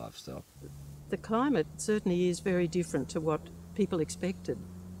domestic livestock. The climate certainly is very different to what people expected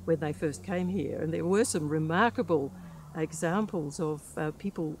when they first came here. And there were some remarkable examples of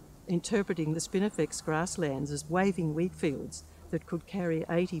people interpreting the spinifex grasslands as waving wheat fields that could carry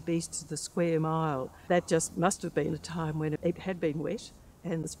 80 beasts to the square mile. That just must have been a time when it had been wet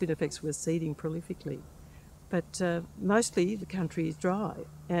and the spinifex was seeding prolifically. But mostly the country is dry,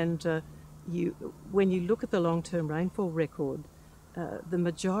 and when you look at the long-term rainfall record, the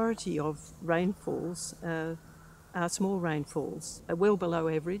majority of rainfalls are small rainfalls, well below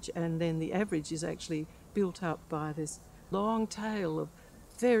average, and then the average is actually built up by this long tail of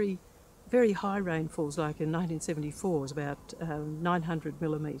very, very high rainfalls, like in 1974 was about 900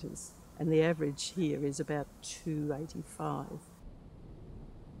 millimetres, and the average here is about 285.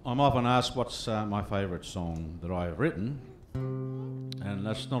 I'm often asked what's my favourite song that I have written, and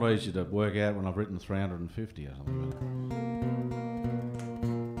that's not easy to work out when I've written 350 or something.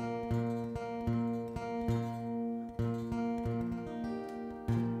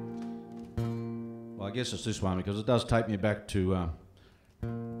 Well, I guess it's this one because it does take me back to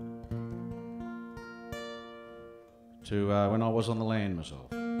when I was on the land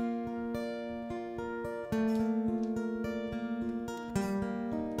myself.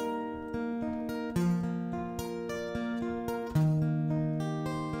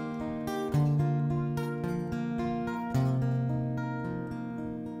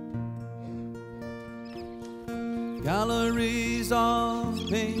 Galleries of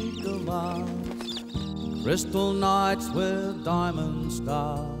pink galahs, crystal nights with diamond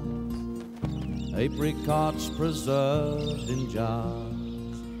stars, apricots preserved in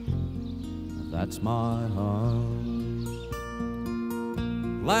jars, that's my home.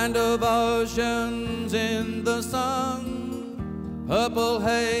 Land of oceans in the sun, purple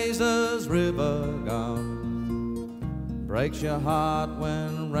hazes, river gum, breaks your heart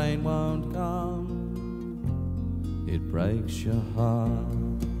when rain won't come, it breaks your heart.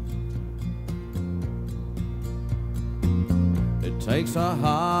 It takes a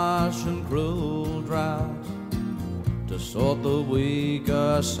harsh and cruel drought to sort the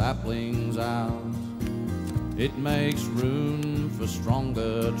weaker saplings out. It makes room for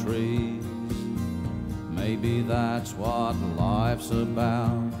stronger trees. Maybe that's what life's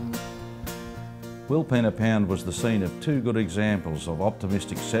about. Wilpena Pound was the scene of 2 good examples of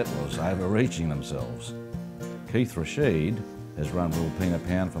optimistic settlers overreaching themselves. Keith Rashid has run Wilpena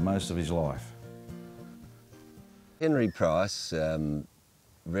Pound for most of his life. Henry Price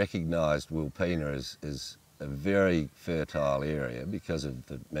recognised Wilpena as a very fertile area because of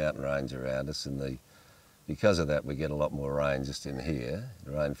the mountain range around us, and because of that we get a lot more rain just in here,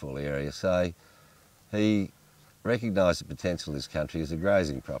 the rainfall area. So he recognised the potential of this country as a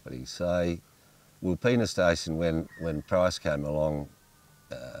grazing property. So Wilpena Station, when Price came along,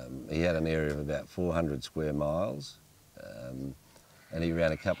 he had an area of about 400 square miles, and he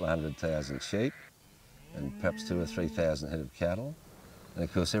ran a couple of 100,000 sheep and perhaps 2,000 or 3,000 head of cattle. And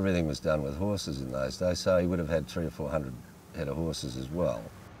of course everything was done with horses in those days, so he would have had 300 or 400 head of horses as well.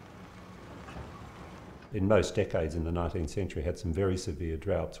 In most decades in the 19th century had some very severe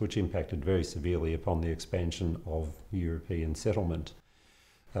droughts which impacted very severely upon the expansion of European settlement.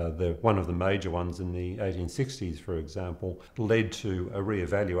 One of the major ones in the 1860s, for example, led to a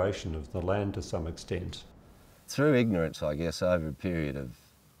re-evaluation of the land to some extent. Through ignorance, I guess, over a period of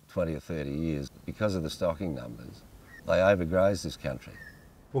 20 or 30 years, because of the stocking numbers, they overgrazed this country.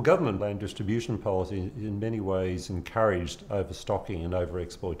 Well, government land distribution policy in many ways encouraged overstocking and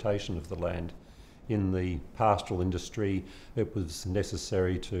overexploitation of the land. In the pastoral industry, it was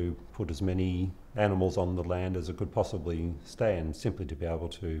necessary to put as many animals on the land as it could possibly stand, simply to be able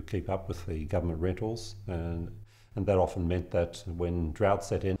to keep up with the government rentals, and that often meant that when drought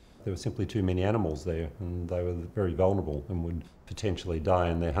set in, there were simply too many animals there, and they were very vulnerable and would potentially die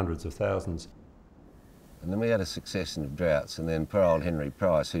in their hundreds of thousands. And then we had a succession of droughts, and then poor old Henry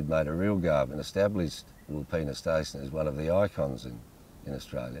Price, who'd made a real go of and established Wilpena Station as one of the icons in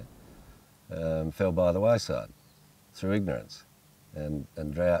Australia, fell by the wayside through ignorance. And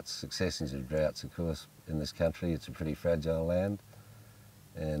droughts, successions of droughts, of course, in this country, it's a pretty fragile land,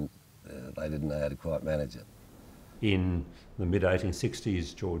 and they didn't know how to quite manage it. In the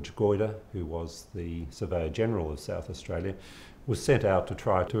mid-1860s, George Goyder, who was the Surveyor General of South Australia, was sent out to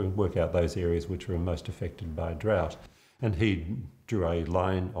try to work out those areas which were most affected by drought. And he drew a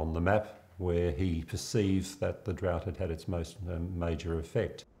line on the map where he perceived that the drought had had its most major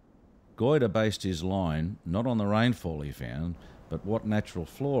effect. Goyder based his line not on the rainfall he found, but what natural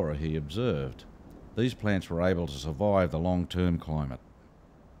flora he observed. These plants were able to survive the long-term climate.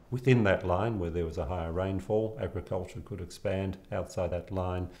 Within that line, where there was a higher rainfall, agriculture could expand. Outside that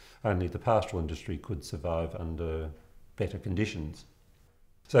line, only the pastoral industry could survive under better conditions.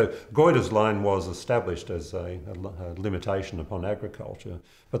 So Goyder's line was established as a limitation upon agriculture,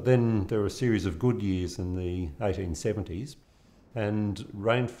 but then there were a series of good years in the 1870s, and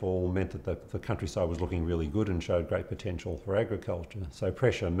rainfall meant that the countryside was looking really good and showed great potential for agriculture. So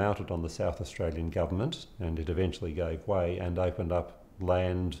pressure mounted on the South Australian government, and it eventually gave way and opened up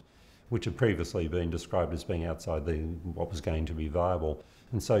land which had previously been described as being outside what was going to be viable.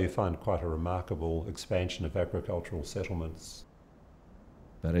 And so you find quite a remarkable expansion of agricultural settlements.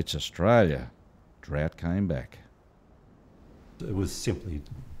 But it's Australia. Drought came back. It was simply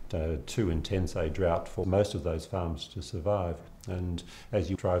too intense a drought for most of those farms to survive. And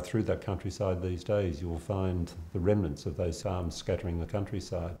as you drive through that countryside these days, you'll find the remnants of those farms scattering the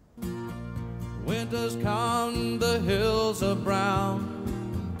countryside. Winter's come, the hills are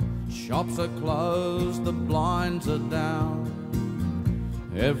brown, shops are closed, the blinds are down,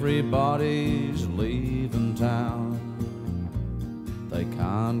 everybody's leaving town, they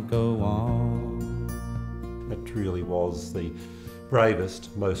can't go on. It really was the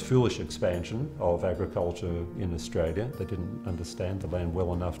bravest, most foolish expansion of agriculture in Australia. They didn't understand the land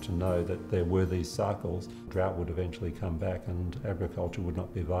well enough to know that there were these cycles. Drought would eventually come back and agriculture would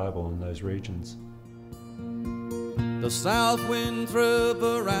not be viable in those regions. The south wind through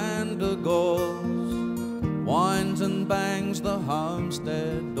veranda gores, winds and bangs the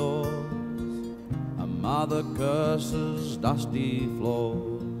homestead doors. A mother curses dusty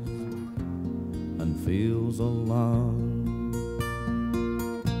floors and feels alone.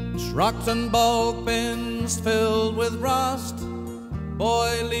 Trucks and bulk bins filled with rust,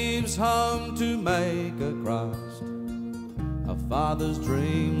 boy leaves home to make a crust. A father's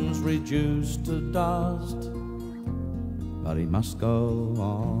dreams reduced to dust, but he must go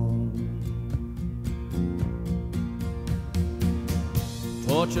on.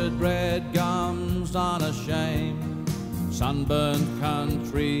 Tortured red gums unashamed, sunburnt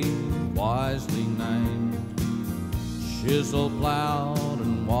country wisely named, chisel ploughed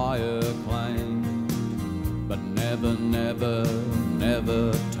and wire claimed, but never, never,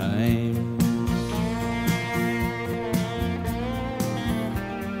 never tamed.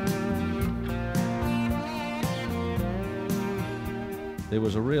 There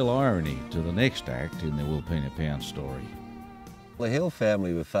was a real irony to the next act in the Wilpena Pound story. The Hill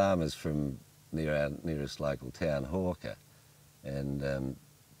family were farmers from near our nearest local town, Hawker, and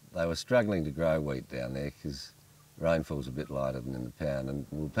they were struggling to grow wheat down there because rainfall's a bit lighter than in the Pound, and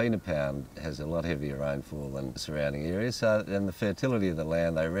Wilpena Pound has a lot heavier rainfall than the surrounding areas, so, and the fertility of the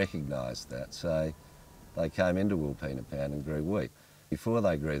land, they recognised that, so they came into Wilpena Pound and grew wheat. Before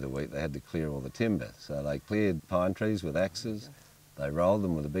they grew the wheat, they had to clear all the timber, so they cleared pine trees with axes, they rolled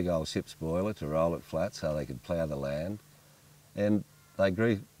them with a big old ship's boiler to roll it flat so they could plough the land, and they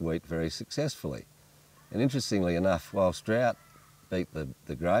grew wheat very successfully. And interestingly enough, whilst drought beat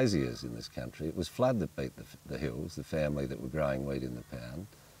the graziers in this country, it was flood that beat the Hills, the family that were growing wheat in the Pound,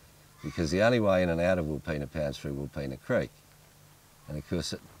 because the only way in and out of Wilpena Pound is through Wilpena Creek. And of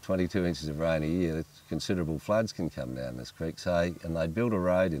course, at 22 inches of rain a year, considerable floods can come down this creek. So, and they built a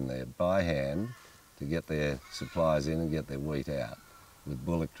road in there by hand to get their supplies in and get their wheat out with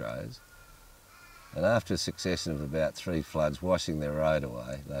bullock trays. And after a succession of about 3 floods washing their road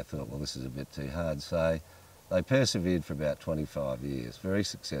away, they thought, well, this is a bit too hard. So they persevered for about 25 years, very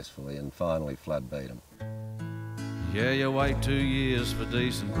successfully, and finally flood beat them. Yeah, you wait 2 years for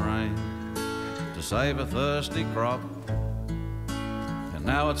decent rain to save a thirsty crop, and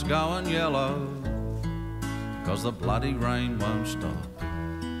now it's going yellow 'cause the bloody rain won't stop.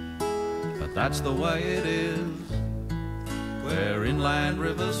 But that's the way it is where inland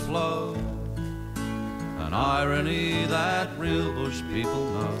rivers flow, an irony that real bush people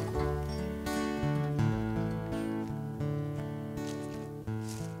know.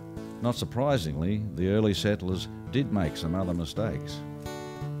 Not surprisingly, the early settlers did make some other mistakes.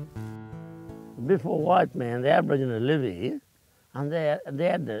 Before white man, the Aboriginal lived here, and they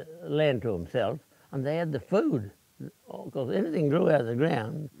had the land to themselves, and they had the food, because anything grew out of the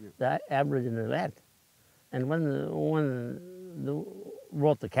ground, the Aboriginal had. And when they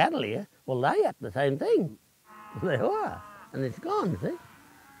brought the cattle here, well, they had the same thing. They are, and it's gone, see?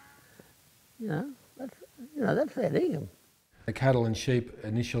 That's their income. The cattle and sheep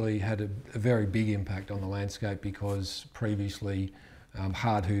initially had a very big impact on the landscape because previously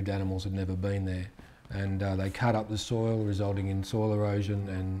hard-hooved animals had never been there, and they cut up the soil, resulting in soil erosion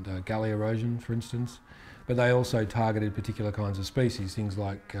and gully erosion, for instance. But they also targeted particular kinds of species, things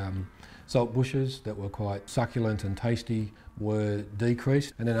like salt bushes that were quite succulent and tasty were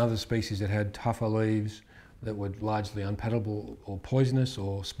decreased, and then other species that had tougher leaves that were largely unpalatable or poisonous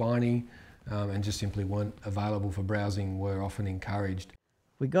or spiny and just simply weren't available for browsing were often encouraged.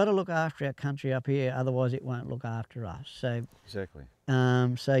 We've got to look after our country up here, otherwise it won't look after us. So exactly.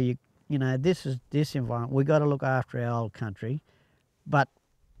 So this environment. We've got to look after our old country, but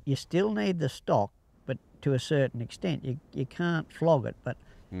you still need the stock, but to a certain extent. You can't flog it, but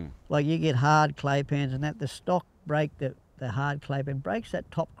like you get hard clay pans and that, the stock break the hard clay pan breaks that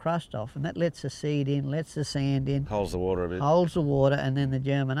top crust off, and that lets the seed in, lets the sand in. Holds the water a bit. Holds the water, and then the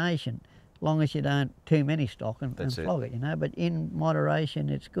germination. Long as you don't too many stock and flog it, But in moderation,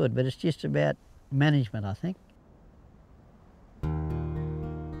 it's good. But it's just about management, I think.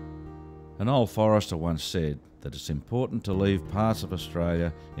 An old forester once said that it's important to leave parts of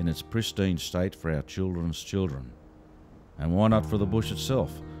Australia in its pristine state for our children's children. And why not for the bush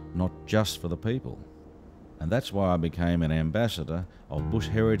itself, not just for the people? And that's why I became an ambassador of Bush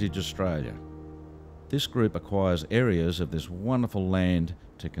Heritage Australia. This group acquires areas of this wonderful land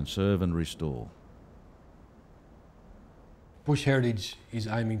to conserve and restore. Bush Heritage is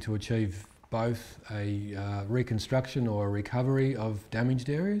aiming to achieve both a reconstruction or a recovery of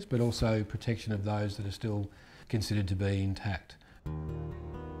damaged areas, but also protection of those that are still considered to be intact.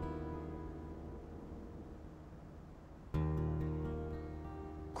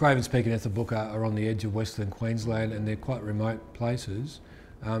 Cravens Peak and Ethabooka are on the edge of Western Queensland, and they're quite remote places.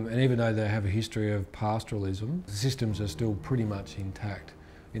 And even though they have a history of pastoralism, the systems are still pretty much intact.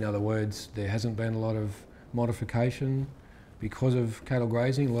 In other words, there hasn't been a lot of modification because of cattle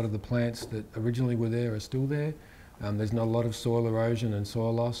grazing. A lot of the plants that originally were there are still there. There's not a lot of soil erosion and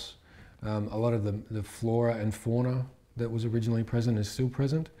soil loss. A lot of the flora and fauna that was originally present is still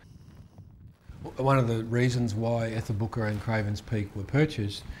present. One of the reasons why Ethabooka and Cravens Peak were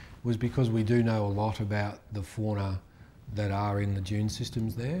purchased was because we do know a lot about the fauna that are in the dune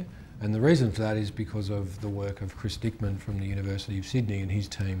systems there. And the reason for that is because of the work of Chris Dickman from the University of Sydney and his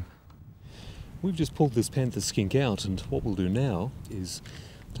team. We've just pulled this panther skink out, and what we'll do now is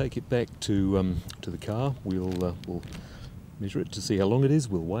take it back to the car. We'll measure it to see how long it is,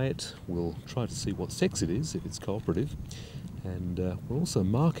 we'll weigh it, we'll try to see what sex it is, if it's cooperative, and we'll also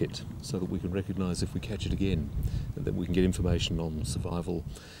mark it so that we can recognise if we catch it again, and that we can get information on survival,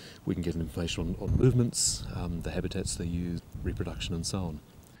 we can get information on movements, the habitats they use, reproduction and so on.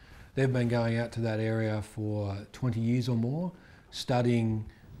 They've been going out to that area for 20 years or more, studying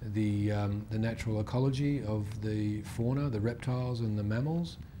the natural ecology of the fauna, the reptiles and the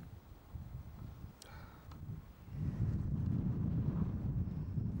mammals.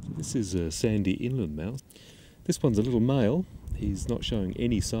 This is a sandy inland mouse. This one's a little male. He's not showing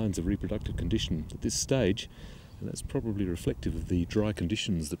any signs of reproductive condition at this stage, and that's probably reflective of the dry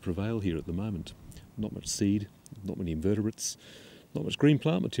conditions that prevail here at the moment. Not much seed, not many invertebrates, not much green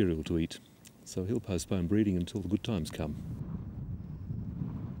plant material to eat, so he'll postpone breeding until the good times come.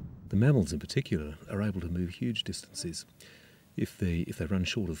 The mammals in particular are able to move huge distances. If they run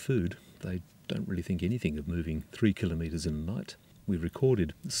short of food, they don't really think anything of moving 3 kilometres in a night. We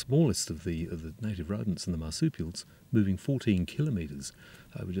recorded the smallest of the native rodents and the marsupials moving 14 kilometres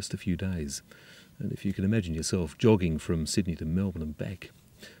over just a few days. And if you can imagine yourself jogging from Sydney to Melbourne and back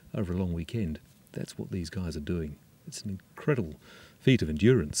over a long weekend, that's what these guys are doing. It's an incredible feat of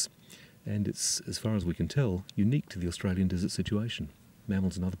endurance, and it's, as far as we can tell, unique to the Australian desert situation.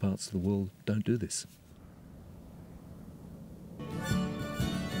 Mammals in other parts of the world don't do this.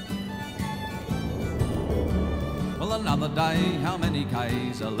 Well, another day, how many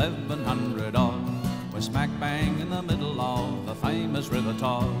Ks? 1100 odd. We're smack bang in the middle of the famous River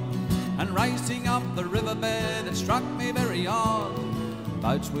Todd. And racing up the riverbed, it struck me very odd.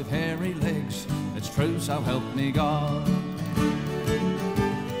 Boats with hairy legs, it's true, so help me God.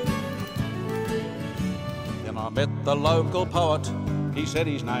 Then I met the local poet, he said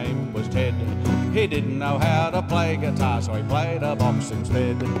his name was Ted. He didn't know how to play guitar, so he played a box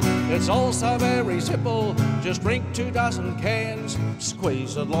instead. It's also very simple, just drink 2 dozen cans,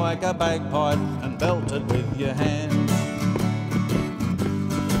 squeeze it like a bagpipe and belt it with your hands.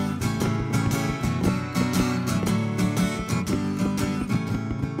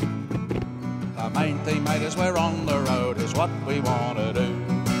 Main theme, mate, as we're on the road is what we want to do.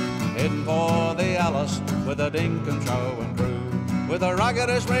 Heading for the ballast with a dink and show and crew. With the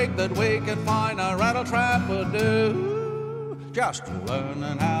ruggedest rig that we could find, a rattle trap would do. Just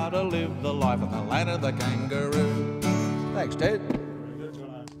learning how to live the life in the land of the kangaroo. Thanks, Ted. Very good,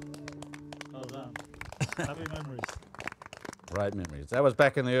 John. Well done. Happy memories. Great memories. That was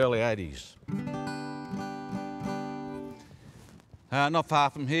back in the early 80s. Not far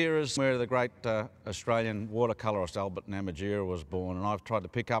from here is where the great Australian watercolourist Albert Namatjira was born, and I've tried to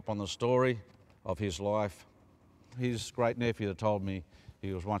pick up on the story of his life. His great nephew told me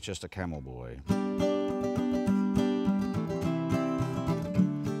he was once just a camel boy.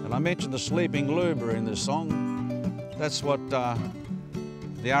 And I mentioned the sleeping lubra in this song. That's what the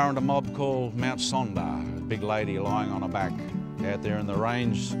Aranda mob call Mount Sonder, a big lady lying on her back out there in the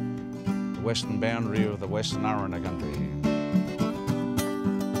range, the western boundary of the Western Aranda country.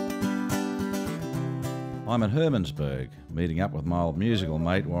 I'm at Hermansburg, meeting up with my old musical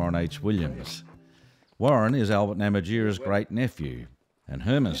mate Warren H. Williams. Warren is Albert Namatjira's great-nephew, and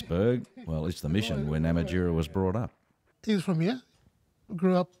Hermansburg, well, it's the mission where Namatjira was brought up. He was from here,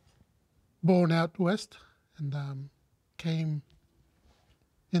 grew up, born out west, and came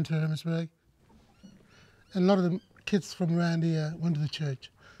into Hermansburg. And a lot of the kids from around here went to the church,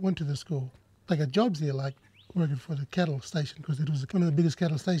 went to the school. They got jobs here, like working for the cattle station, because it was one of the biggest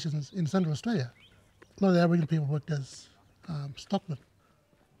cattle stations in Central Australia. A lot of the Aboriginal people worked as stockmen.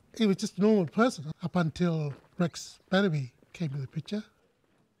 He was just a normal person up until Rex Batterby came to the picture.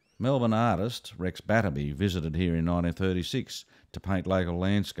 Melbourne artist Rex Batterby visited here in 1936 to paint local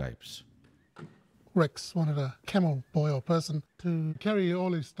landscapes. Rex wanted a camel boy or person to carry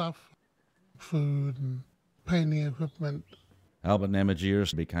all his stuff, food and painting equipment. Albert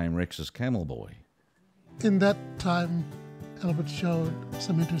Namatjira became Rex's camel boy. In that time, Albert showed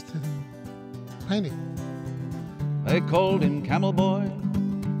some interest in painting. They called him Camel Boy,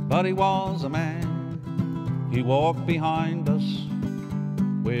 but he was a man. He walked behind us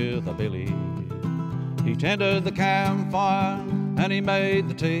with a billy. He tended the campfire and he made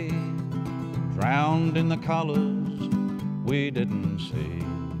the tea, drowned in the colours we didn't see.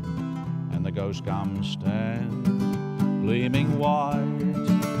 And the ghost gum stand, gleaming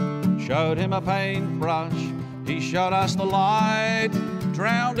white, showed him a paintbrush. He showed us the light,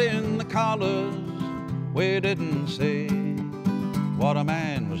 drowned in the colours we didn't see. What a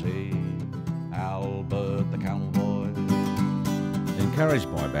man was he, Albert the camel boy. Encouraged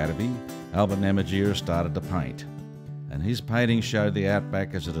by Batterby, Albert Namatjira started to paint, and his paintings showed the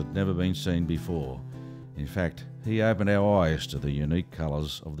Outback as it had never been seen before. In fact, he opened our eyes to the unique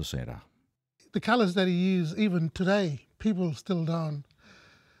colours of the centre. The colours that he used, even today, people still don't.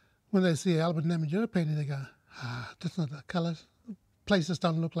 When they see Albert Namatjira painting, they go, that's not the colours. Places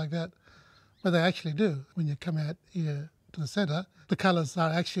don't look like that. But they actually do. When you come out here to the centre, the colours are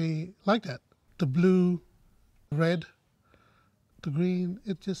actually like that. The blue, red, the green,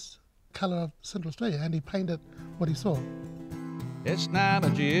 it's just colour of Central Australia. And he painted what he saw. It's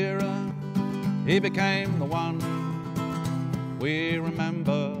Namatjira, he became the one we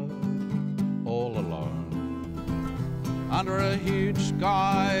remember all alone. Under a huge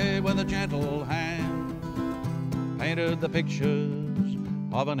sky with a gentle hand, painted the pictures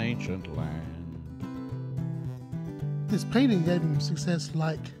of an ancient land. His painting gave him success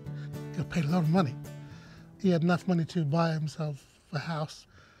like he paid a lot of money. He had enough money to buy himself a house.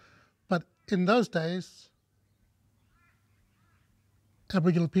 But in those days,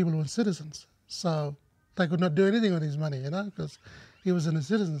 Aboriginal people were citizens, so they could not do anything with his money, you know, because he wasn't a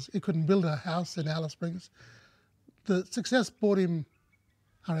citizen. He couldn't build a house in Alice Springs. The success brought him,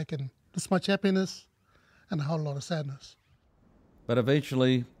 I reckon, this much happiness and a whole lot of sadness. But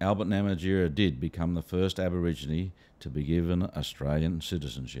eventually, Albert Namatjira did become the first Aborigine to be given Australian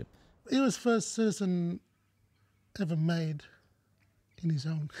citizenship. He was first citizen ever made in his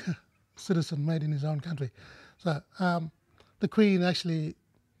own made in his own country. So the Queen actually,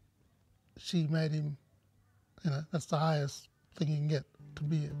 she made him, you know, that's the highest thing you can get, to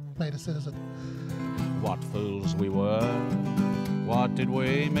be made a citizen. What fools we were, what did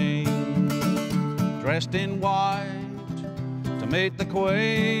we mean? Dressed in white to meet the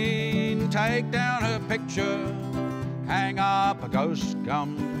Queen, take down her picture, hang up a ghost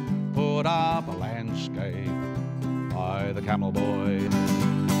gum, put up a landscape by the camel boy.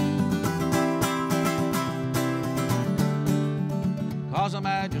 'Cause Her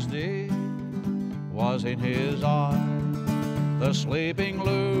Majesty was in his eye, the sleeping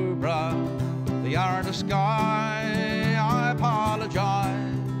lubra, the Aranda sky. I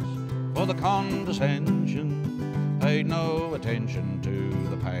apologise for the condescension, paid no attention to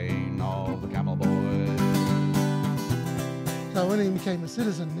the pain of the camel boy. So when he became a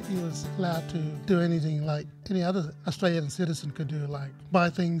citizen, he was allowed to do anything like any other Australian citizen could do, like buy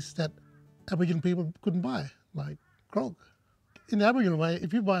things that Aboriginal people couldn't buy, like grog. In the Aboriginal way,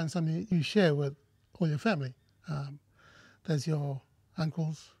 if you're buying something, you share with all your family. There's your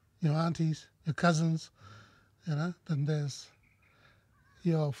uncles, your aunties, your cousins, then there's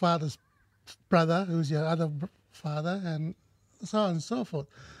your father's brother, who's your other father, and so on and so forth.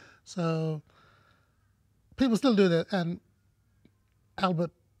 So people still do that, and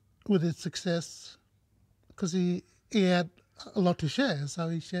Albert, with his success, because he had a lot to share, so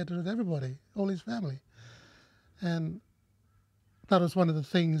he shared it with everybody, all his family. And that was one of the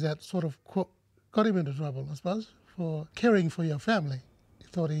things that sort of got him into trouble, I suppose, for caring for your family. He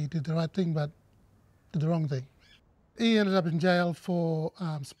thought he did the right thing, but did the wrong thing. He ended up in jail for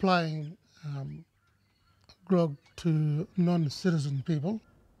supplying grog to non-citizen people.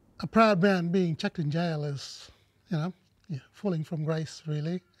 A proud man being chucked in jail is, falling from grace,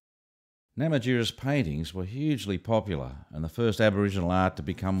 really. Namatjira's paintings were hugely popular and the first Aboriginal art to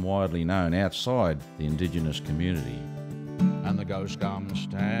become widely known outside the Indigenous community. And the ghost come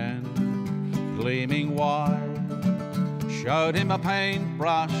stand, gleaming white, showed him a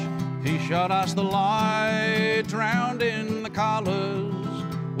paintbrush, he showed us the light, drowned in the colours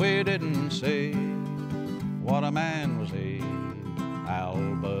we didn't see. What a man was he,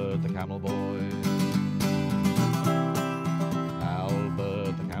 Albert the Camel Boy.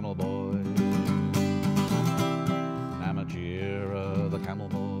 Albert the Camel Boy. Namatjira the Camel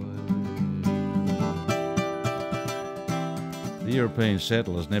Boy. The European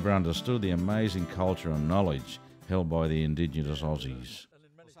settlers never understood the amazing culture and knowledge held by the Indigenous Aussies.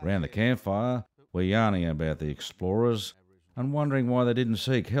 Around the campfire, we're yarning about the explorers and wondering why they didn't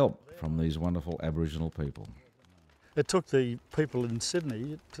seek help from these wonderful Aboriginal people. It took the people in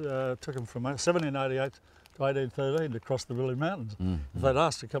Sydney, it took them from 1788 to 1813 to cross the Billy Mountains. If they'd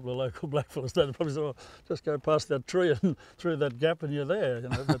asked a couple of local blackfellas, they'd probably say, well, just go past that tree and through that gap and you're there.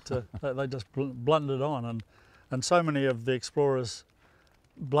 But they just blundered on. And so many of the explorers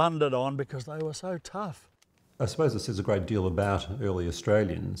blundered on because they were so tough. I suppose it says a great deal about early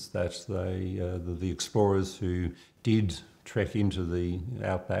Australians that the explorers who did trek into the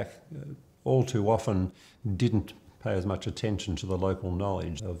outback all too often didn't pay as much attention to the local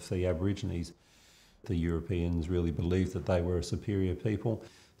knowledge of the Aborigines. The Europeans really believed that they were a superior people.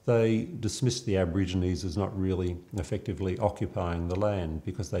 They dismissed the Aborigines as not really effectively occupying the land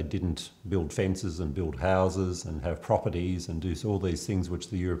because they didn't build fences and build houses and have properties and do all these things which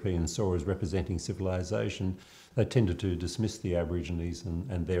the Europeans saw as representing civilization. They tended to dismiss the Aborigines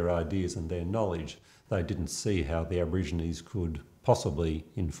and their ideas and their knowledge. They didn't see how the Aborigines could possibly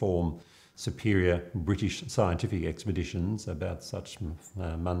inform superior British scientific expeditions about such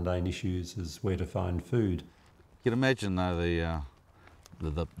mundane issues as where to find food. You can imagine though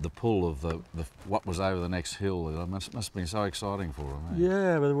the pull of what was over the next hill. It must have been so exciting for them. Eh?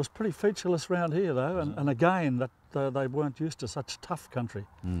 Yeah, but it was pretty featureless round here though, and again that they weren't used to such tough country,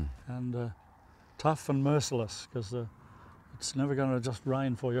 and tough and merciless because it's never going to just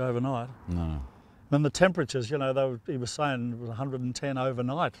rain for you overnight. No. And the temperatures, he was saying it was 110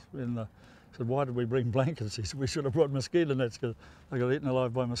 overnight. I said, why did we bring blankets? He said, we should have brought mosquito nets because they got eaten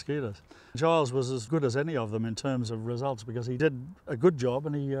alive by mosquitoes. Giles was as good as any of them in terms of results because he did a good job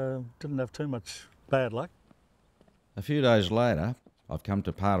and he didn't have too much bad luck. A few days later, I've come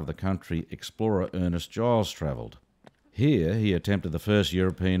to part of the country explorer Ernest Giles travelled. Here he attempted the first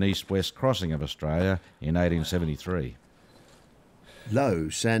European east-west crossing of Australia in 1873. Low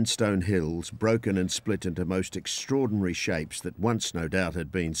sandstone hills, broken and split into most extraordinary shapes that once no doubt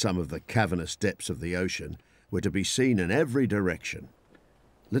had been some of the cavernous depths of the ocean, were to be seen in every direction.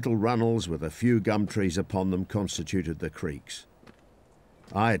 Little runnels with a few gum trees upon them constituted the creeks.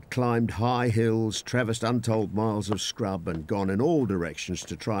 I had climbed high hills, traversed untold miles of scrub and gone in all directions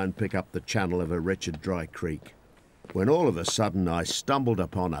to try and pick up the channel of a wretched dry creek, when all of a sudden I stumbled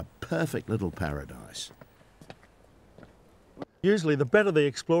upon a perfect little paradise. Usually the better the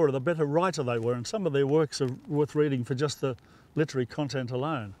explorer, the better writer they were, and some of their works are worth reading for just the literary content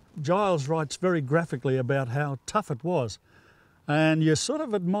alone. Giles writes very graphically about how tough it was, and you sort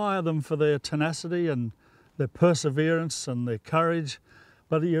of admire them for their tenacity and their perseverance and their courage,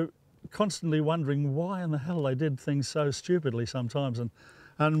 but you're constantly wondering why in the hell they did things so stupidly sometimes.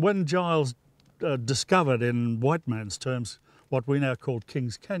 And when Giles discovered, in white man's terms, what we now call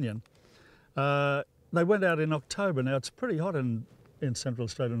Kings Canyon, they went out in October. Now, it's pretty hot in Central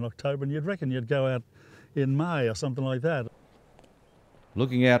Australia in October, and you'd reckon you'd go out in May or something like that.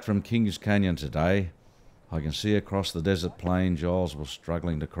 Looking out from Kings Canyon today, I can see across the desert plain Giles was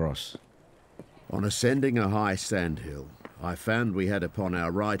struggling to cross. On ascending a high sandhill, I found we had upon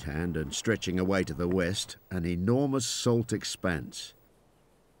our right hand and stretching away to the west an enormous salt expanse.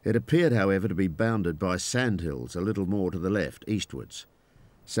 It appeared, however, to be bounded by sandhills a little more to the left, eastwards,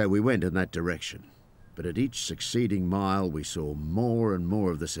 so we went in that direction. But at each succeeding mile we saw more and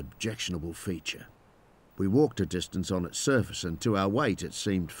more of this objectionable feature. We walked a distance on its surface, and to our weight it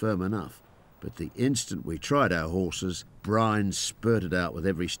seemed firm enough. But the instant we tried our horses, brine spurted out with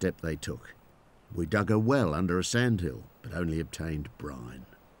every step they took. We dug a well under a sandhill, but only obtained brine.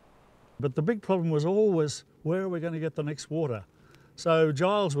 But the big problem was always, where are we going to get the next water? So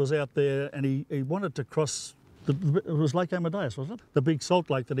Giles was out there and he wanted to cross, it was Lake Amadeus, wasn't it? The big salt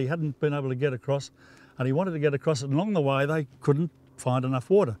lake that he hadn't been able to get across, and he wanted to get across it, and along the way they couldn't find enough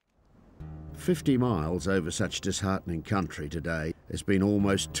water. 50 miles over such disheartening country today has been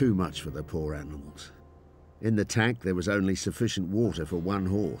almost too much for the poor animals. In the tank there was only sufficient water for one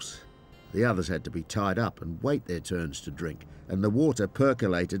horse. The others had to be tied up and wait their turns to drink, and the water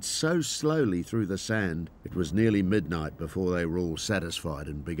percolated so slowly through the sand it was nearly midnight before they were all satisfied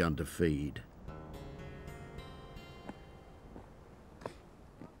and begun to feed.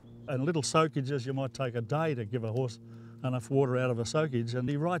 And little soakages, you might take a day to give a horse enough water out of a soakage, and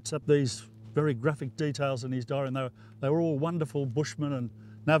he writes up these very graphic details in his diary, and they were all wonderful bushmen and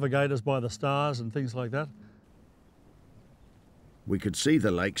navigators by the stars and things like that. We could see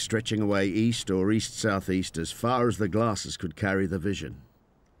the lake stretching away east or east-southeast as far as the glasses could carry the vision.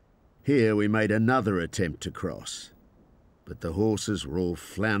 Here we made another attempt to cross, but the horses were all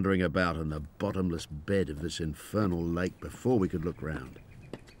floundering about in the bottomless bed of this infernal lake before we could look round.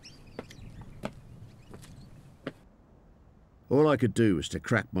 All I could do was to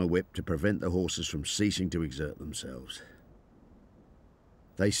crack my whip to prevent the horses from ceasing to exert themselves.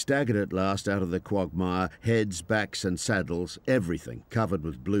 They staggered at last out of the quagmire, heads, backs and saddles, everything covered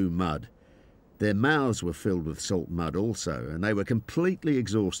with blue mud. Their mouths were filled with salt mud also, and they were completely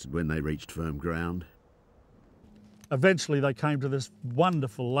exhausted when they reached firm ground. Eventually they came to this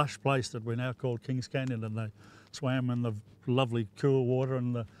wonderful lush place that we now call Kings Canyon, and they swam in the lovely cool water,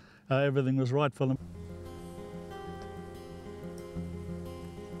 and everything was right for them.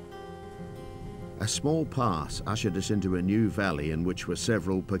 A small pass ushered us into a new valley in which were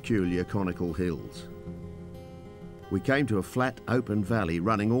several peculiar conical hills. We came to a flat, open valley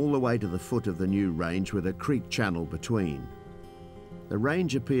running all the way to the foot of the new range with a creek channel between. The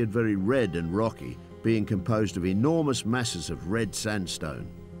range appeared very red and rocky, being composed of enormous masses of red sandstone.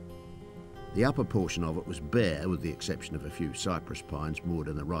 The upper portion of it was bare, with the exception of a few cypress pines moored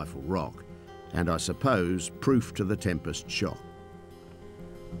in the Rifle Rock, and I suppose proof to the tempest shock.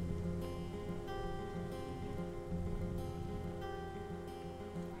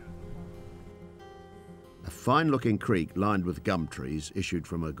 A fine-looking creek lined with gum trees issued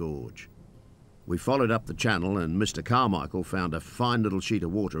from a gorge. We followed up the channel, and Mr. Carmichael found a fine little sheet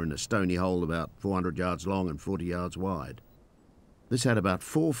of water in a stony hole about 400 yards long and 40 yards wide. This had about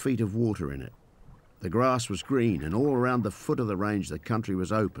 4 feet of water in it. The grass was green, and all around the foot of the range the country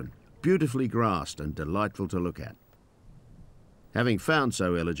was open, beautifully grassed and delightful to look at. Having found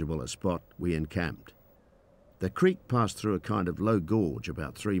so eligible a spot, we encamped. The creek passed through a kind of low gorge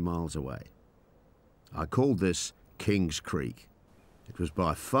about 3 miles away. I called this King's Creek. It was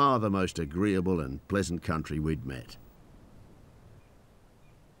by far the most agreeable and pleasant country we'd met.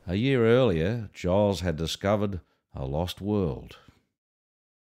 A year earlier, Giles had discovered a lost world.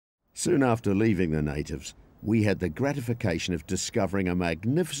 Soon after leaving the natives, we had the gratification of discovering a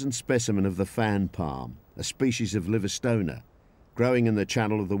magnificent specimen of the fan palm, a species of Livistona, growing in the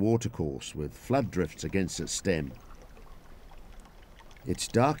channel of the watercourse with flood drifts against its stem. Its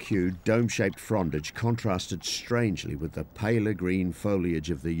dark-hued, dome-shaped frondage contrasted strangely with the paler green foliage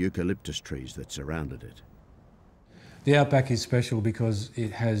of the eucalyptus trees that surrounded it. The Outback is special because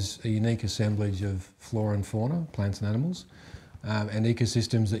it has a unique assemblage of flora and fauna, plants and animals, and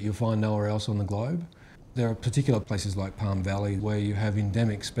ecosystems that you'll find nowhere else on the globe. There are particular places like Palm Valley where you have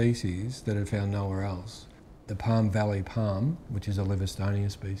endemic species that are found nowhere else. The Palm Valley palm, which is a Livistonia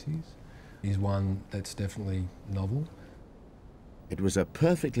species, is one that's definitely novel. It was a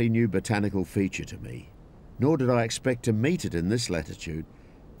perfectly new botanical feature to me, nor did I expect to meet it in this latitude.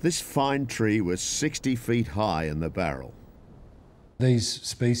 This fine tree was 60 feet high in the barrel. These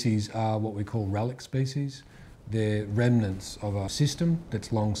species are what we call relic species. They're remnants of a system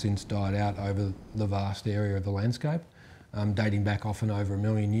that's long since died out over the vast area of the landscape, dating back often over 1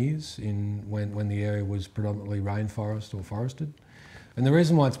 million years when the area was predominantly rainforest or forested. And the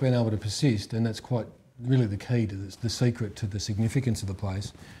reason why it's been able to persist, and that's quite really the key to this, the secret to the significance of the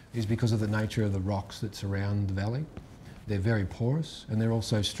place, is because of the nature of the rocks that surround the valley. They're very porous, and they're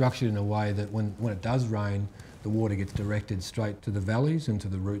also structured in a way that when it does rain, the water gets directed straight to the valleys and to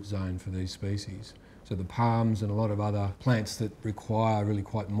the root zone for these species. So the palms and a lot of other plants that require really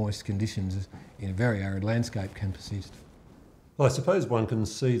quite moist conditions in a very arid landscape can persist. Well, I suppose one can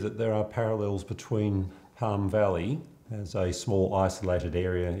see that there are parallels between Palm Valley as a small isolated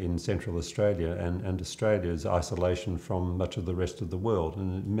area in central Australia and Australia's isolation from much of the rest of the world.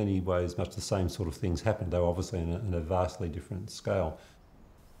 And in many ways much the same sort of things happened, though obviously in a vastly different scale.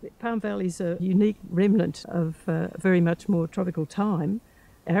 Palm Valley is a unique remnant of very much more tropical time.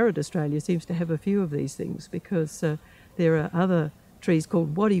 Arid Australia seems to have a few of these things because there are other trees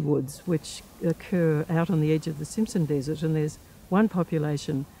called waddy woods which occur out on the edge of the Simpson Desert, and there's one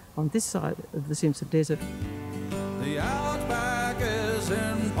population on this side of the Simpson Desert. The Outback is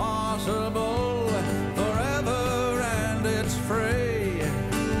impossible forever and it's free.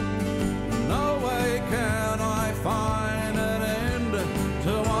 No way can I find an end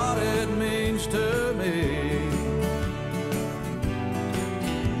to what it means to me.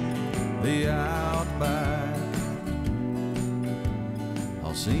 The Outback,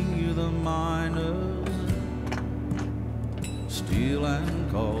 I'll sing you the miners, steel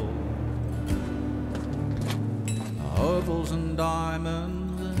and coal, opals and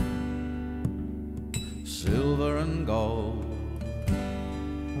diamonds, silver and gold,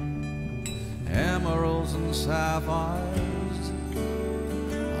 emeralds and sapphires,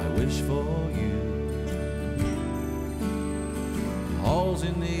 I wish for you. Holes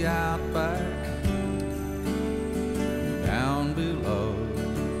in the Outback, down below,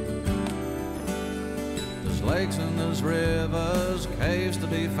 there's lakes and there's rivers, caves to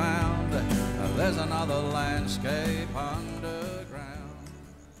be found, there's another landscape underground.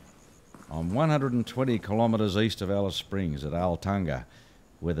 I'm 120 kilometres east of Alice Springs at Altunga,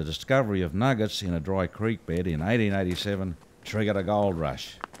 where the discovery of nuggets in a dry creek bed in 1887 triggered a gold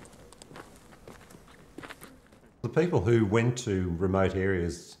rush. The people who went to remote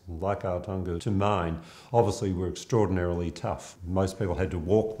areas like Altunga to mine obviously were extraordinarily tough. Most people had to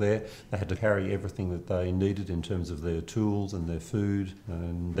walk there. They had to carry everything that they needed in terms of their tools and their food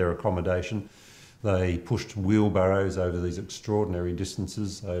and their accommodation. They pushed wheelbarrows over these extraordinary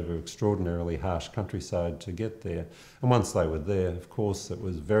distances, over extraordinarily harsh countryside to get there. And once they were there, of course, it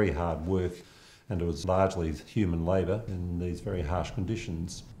was very hard work and it was largely human labour in these very harsh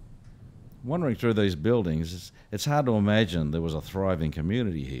conditions. Wandering through these buildings, it's hard to imagine there was a thriving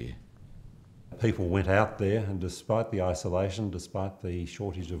community here. People went out there and despite the isolation, despite the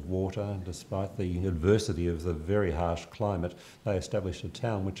shortage of water, despite the adversity of the very harsh climate, they established a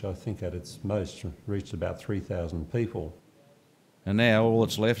town which I think at its most reached about 3,000 people. And now all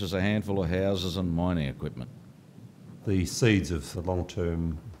that's left is a handful of houses and mining equipment. The seeds of the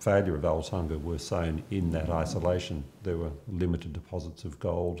long-term failure of Altunga were sown in that isolation. There were limited deposits of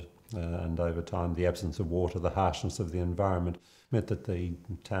gold, and over time the absence of water, the harshness of the environment meant that the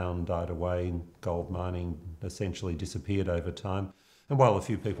town died away. Gold mining essentially disappeared over time. And while a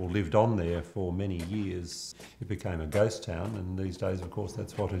few people lived on there for many years, it became a ghost town, and these days, of course,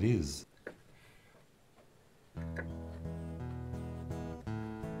 that's what it is.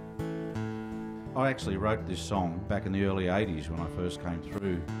 I actually wrote this song back in the early 80s when I first came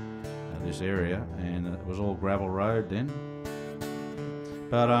through this area, and it was all gravel road then.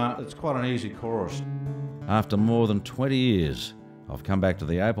 But it's quite an easy chorus. After more than 20 years, I've come back to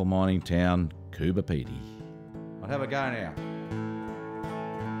the opal mining town, Coobapiti. I'll have a go now.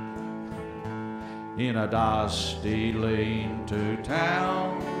 In a dusty lean-to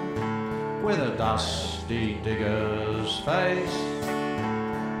town, with a dusty digger's face,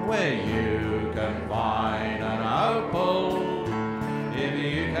 where you can find an opal if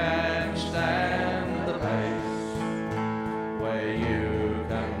you can stand the pace, where you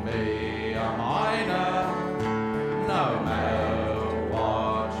can be a miner no matter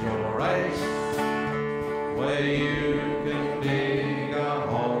what your race, where you can dig a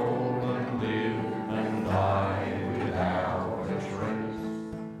hole and live and die without a trace.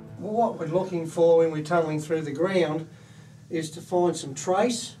 Well, what we're looking for when we're tunnelling through the ground is to find some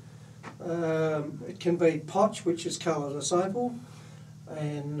trace. It can be potch, which is coloured as opal,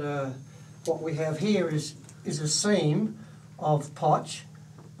 and what we have here is a seam of potch,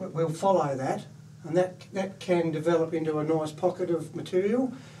 but we'll follow that, and that can develop into a nice pocket of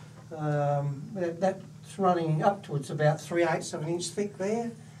material. That's running up towards about 3/8 of an inch thick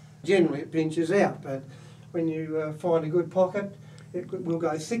there. Generally it pinches out, but when you find a good pocket, it will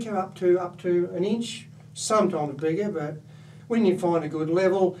go thicker up to an inch, sometimes bigger, but when you find a good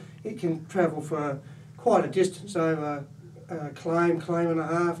level, it can travel for quite a distance over claim and a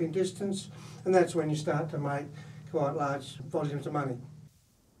half in distance, and that's when you start to make quite large volumes of money.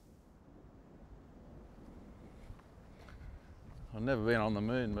 I've never been on the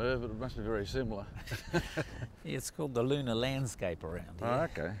moon, Merv, but it must be very similar. Yeah, it's called the lunar landscape around here. Oh,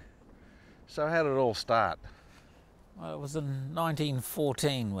 okay. So how did it all start? Well, it was in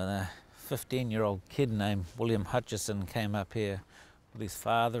 1914 when a 15-year-old kid named William Hutchison came up here with his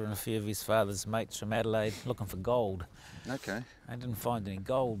father and a few of his father's mates from Adelaide looking for gold. Okay. They didn't find any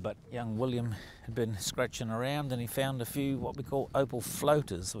gold, but young William had been scratching around and he found a few what we call opal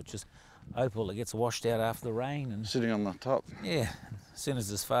floaters, which is opal that gets washed out after the rain. And sitting on the top? Yeah. As soon as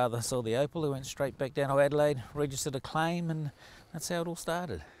his father saw the opal, he went straight back down to Adelaide, registered a claim, and that's how it all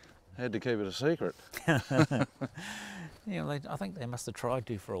started. Had to keep it a secret. Yeah, I think they must have tried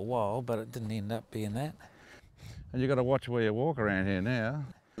to for a while, but it didn't end up being that. And you've got to watch where you walk around here now.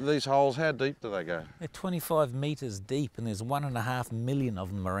 These holes, how deep do they go? They're 25 metres deep, and there's 1.5 million of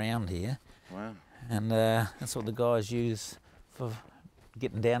them around here. Wow. And that's what the guys use for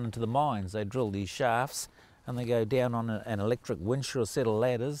getting down into the mines. They drill these shafts, and they go down on an electric winch or a set of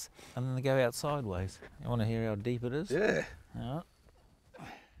ladders, and then they go out sideways. You want to hear how deep it is? Yeah. All right.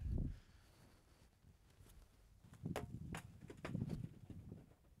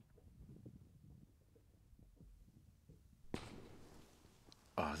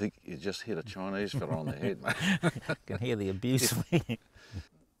 Oh, I think you just hit a Chinese fella on the head, mate. Can hear the abuse.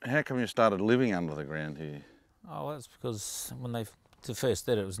 How come you started living under the ground here? Oh, that's because when they first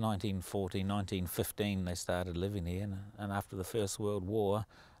did it, it was 1914, 1915 they started living here, and after the First World War,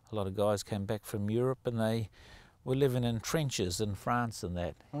 a lot of guys came back from Europe and they were living in trenches in France and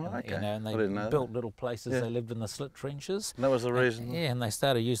that. Oh, okay. You know, and I they didn't know built that. little places, Yeah. they lived in the slit trenches. And that was the reason? Yeah, and they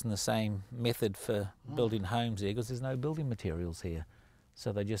started using the same method for building homes here because there's no building materials here.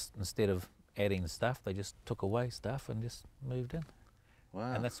 So they just, instead of adding stuff, they just took away stuff and just moved in.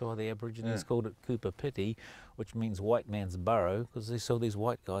 Wow. And that's why the Aborigines called it Cooper Pity, which means white man's burrow, because they saw these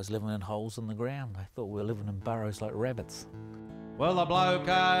white guys living in holes in the ground. They thought we were living in burrows like rabbits. Well, the bloke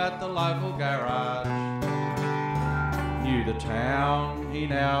at the local garage knew the town he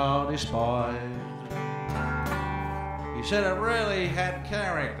now despised. He said it really had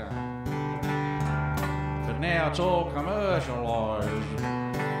character, but now it's all commercialised.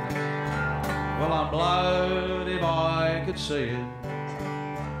 Well, I'm blowed if I could see it.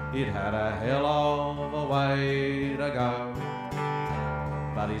 It had a hell of a way to go,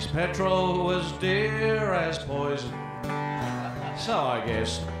 but his petrol was dear as poison, so I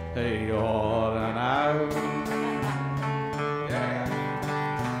guess he ought to know.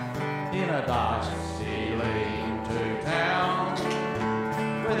 Yeah. In a dusty lean-to town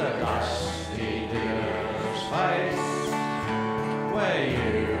with a dusty digger's face, where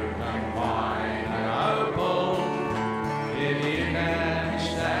you can find an opal if you can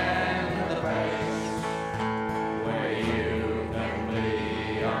stand the pace, where you can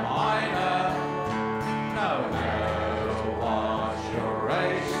be a miner, no matter what's your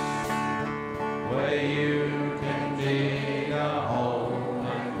race, where you can dig a hole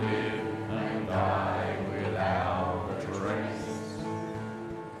and live and die without a trace.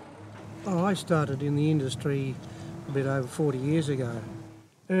 Oh, I started in the industry a bit over 40 years ago.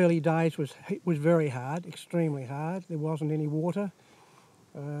 Early days was very hard, extremely hard. There wasn't any water.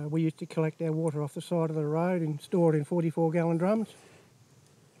 We used to collect our water off the side of the road and store it in 44-gallon drums.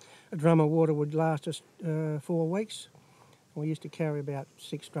 A drum of water would last us 4 weeks. We used to carry about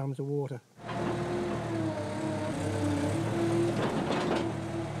 6 drums of water.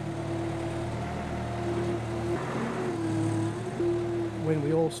 When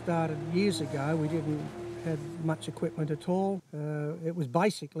we all started years ago, we didn't have much equipment at all. It was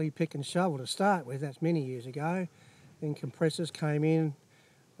basically pick and shovel to start with. That's many years ago. Then compressors came in,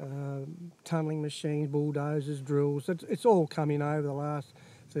 tunnelling machines, bulldozers, drills. It's all come in over the last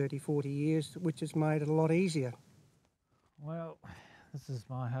 30, 40 years, which has made it a lot easier. Well, this is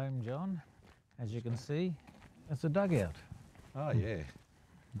my home, John. As you can see, it's a dugout. Oh, yeah.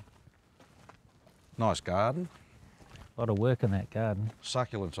 Nice garden. A lot of work in that garden.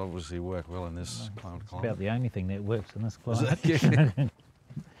 Succulents obviously work well in this climate. It's about the only thing that works in this Is climate. it? Yeah.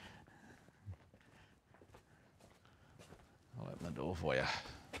 I'll open the door for you.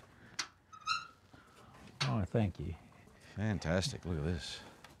 Oh, thank you. Fantastic, look at this.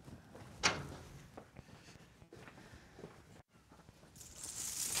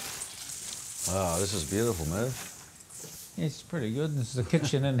 Oh, this is beautiful, Merv. It's pretty good. This is the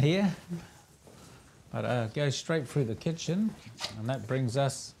kitchen in here. But it goes straight through the kitchen, and that brings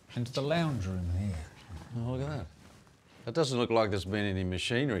us into the lounge room here. Oh, look at that. It doesn't look like there's been any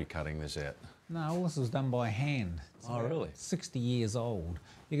machinery cutting this out. No, all this was done by hand. It's Oh, really? 60 years old.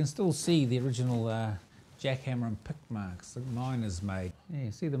 You can still see the original jackhammer and pick marks that miners made. Yeah,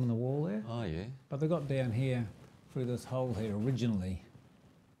 you see them on the wall there? Oh, yeah. But they got down here through this hole here originally.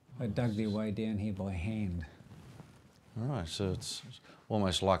 They dug their way down here by hand. Right, so it's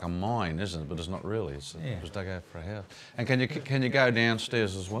almost like a mine, isn't it? But it's not really. It was dug out for a house. And can you go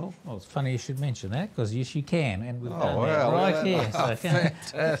downstairs as well? Well, it's funny you should mention that, because yes, you can, and we've done wow, that right here. Oh, So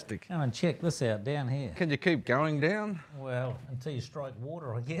fantastic. come and check this out down here. Can you keep going down? Well, until you strike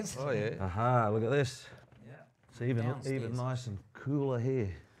water, I guess. Oh yeah. Aha! Look at this. Yeah. It's even nice and cooler here.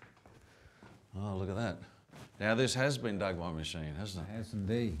 Oh, look at that. Now this has been dug by machine, hasn't it? It has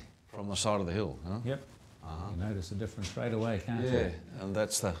indeed. From the side of the hill, huh? Yep. You notice the difference straight away, can't you? Yeah, and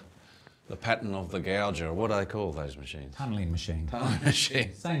that's the pattern of the gouger. What do they call those machines? Tunnelling machine. Tunnelling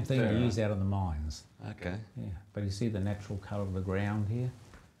machine. Same thing you use out in the mines. Okay. Yeah, but you see the natural colour of the ground here?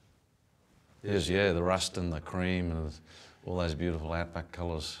 Yes, yeah, the rust and the cream and all those beautiful outback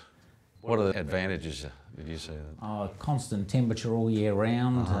colours. What are the advantages, did you say? Constant temperature all year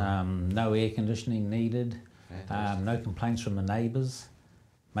round, no air conditioning needed, no complaints from the neighbours,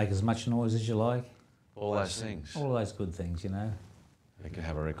 make as much noise as you like. All those things. All those good things, you know. They could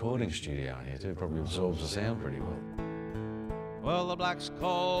have a recording studio in here too, probably absorbs the sound pretty well. Well, the blacks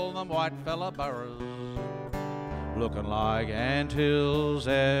call them white fella burrows, looking like anthills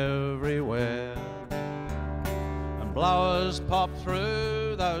everywhere. And blowers pop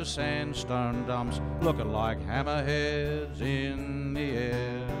through those sandstone dumps, looking like hammerheads in the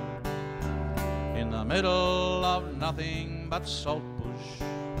air. In the middle of nothing but salt bush,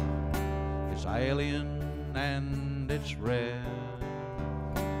 it's alien and it's rare.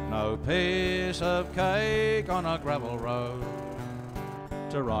 No piece of cake on a gravel road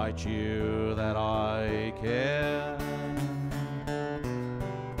to write you that I care.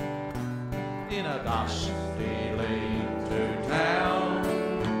 In a dusty lean-to town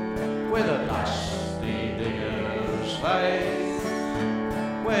with a dusty digger's face,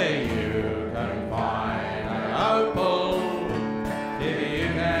 where you can find an opal if you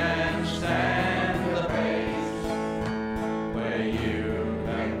can stand the pace, where you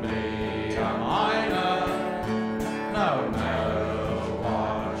can be a miner no matter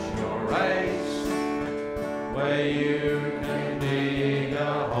what your race, where you can dig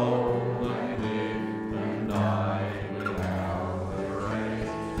a hole and live and die without a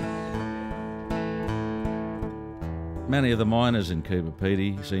race. Many of the miners in Coober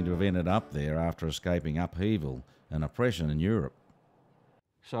Pedy seem to have ended up there after escaping upheaval and oppression in Europe.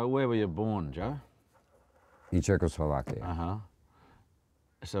 So where were you born, Joe? In Czechoslovakia. Uh-huh.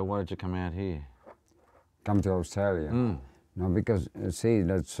 So why did you come out here? Come to Australia. No, because see,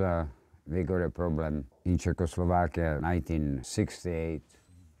 that's we got a problem in Czechoslovakia. 1968,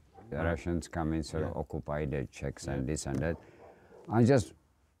 the Russians come in, sort of occupy the Czechs and this and that. I just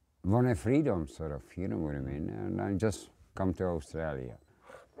want a freedom, sort of, you know what I mean? And I just come to Australia.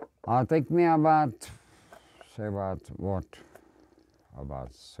 It'll take me about 4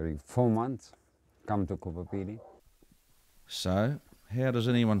 months. Come to Coober Pedy. So, how does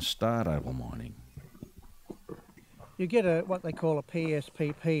anyone start opal mining? You get what they call a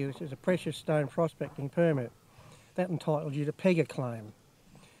PSPP, which is a Precious Stone Prospecting Permit. That entitles you to peg a claim.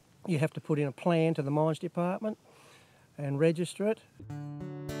 You have to put in a plan to the Mines Department and register it.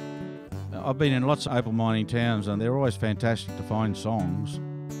 I've been in lots of opal mining towns and they're always fantastic to find songs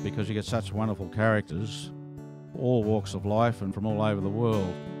because you get such wonderful characters, all walks of life and from all over the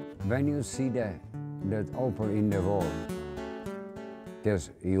world. When you see that opal in the wall,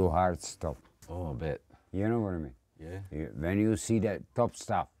 just your heart stop. Oh, I bet. You know what I mean? Yeah. When you see that top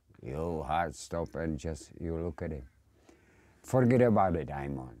stuff, your heart stop and just you look at it. Forget about the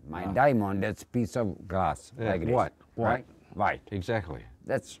diamond. My diamond, that's piece of glass like this. White. Right? White. Exactly.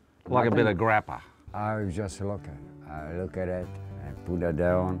 That's like nothing. a bit of grappa. I just look at it. I look at it and put it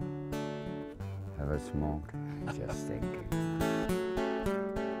down, have a smoke, and just think.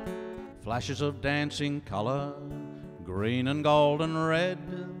 Flashes of dancing colour, green and gold and red,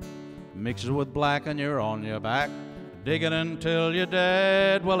 mixes with black and you're on your back, digging until you're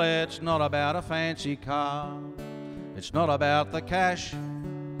dead. Well, it's not about a fancy car, it's not about the cash.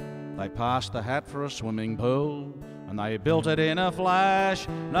 They passed the hat for a swimming pool and they built it in a flash.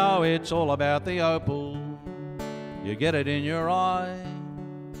 No, it's all about the opal. You get it in your eye,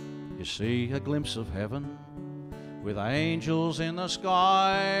 you see a glimpse of heaven with angels in the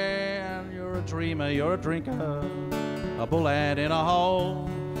sky, and you're a dreamer, you're a drinker, a bull ant in a hole.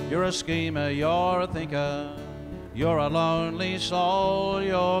 You're a schemer, you're a thinker, you're a lonely soul.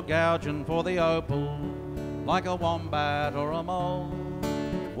 You're gouging for the opal like a wombat or a mole,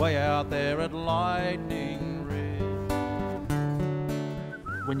 way out there at Lightning Ridge.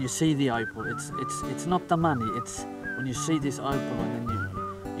 When you see the opal, it's not the money. It's when you see this opal and then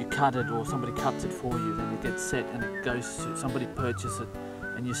you cut it or somebody cuts it for you, then it gets set and it goes to somebody purchase it,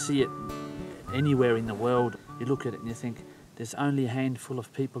 and you see it anywhere in the world. You look at it and you think there's only a handful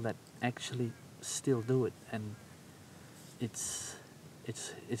of people that actually still do it, and it's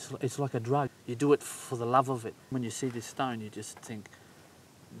like a drug. You do it for the love of it. When you see this stone, you just think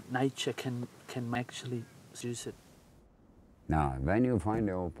nature can actually use it. Now, when you find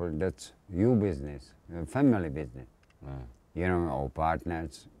the opal, that's your business, your family business. You know, or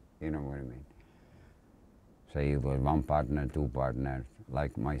partners, you know what I mean. So you got one partner, two partners,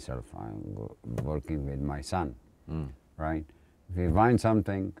 like myself, I'm working with my son, right? If you find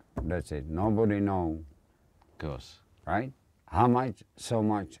something, that's it. Nobody know. Of course. Right? How much, so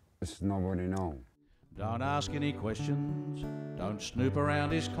much, is nobody know. Don't ask any questions, don't snoop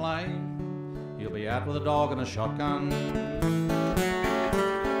around his claim. He'll be out with a dog and a shotgun.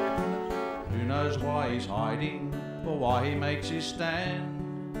 Who knows why he's hiding, or why he makes his stand.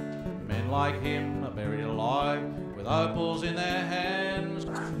 Men like him are buried alive with opals in their hands.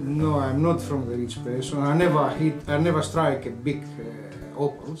 No, I'm not from the rich person. I never strike a big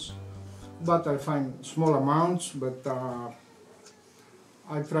opals, but I find small amounts, but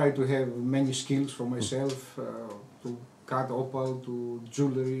I try to have many skills for myself, to cut opal, to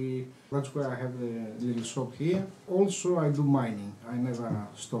jewelry. That's why I have a little shop here. Also, I do mining. I never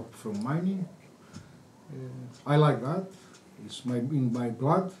stop from mining. I like that. It's in my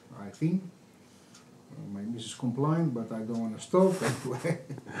blood, I think. My missus complained, but I don't want to stop.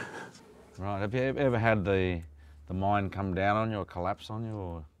 Right. Have you ever had the mine come down on you or collapse on you?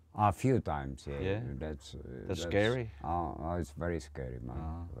 Or? A few times, yeah. Yeah? That's scary? Oh, it's very scary,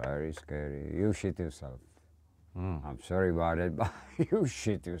 man. Very scary. You shit yourself. I'm sorry about it, but you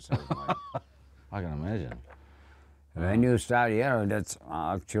shit yourself, man. I can imagine. When you start, yeah, that's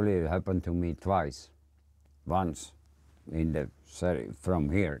actually happened to me twice. Once in the from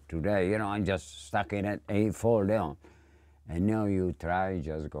here today, you know, I'm just stuck in it and you fall down. And now you try,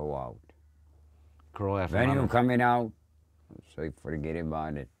 just go out. Crawl out. When you're coming out, so forget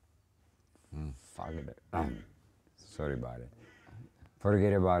about it. Fuck it. Sorry about it.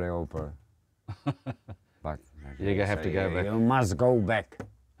 Forget about it, Oprah. But you have to go back. You must go back.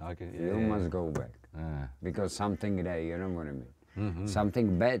 Okay. You must go back. Because something there, you know what I mean?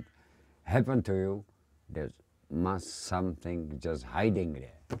 Something bad happened to you, there's must something just hiding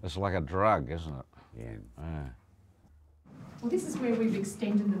there. It's like a drug, isn't it? Yeah. Well, this is where we've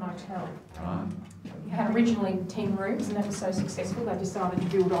extended the motel. We had originally 10 rooms, and that was so successful they decided to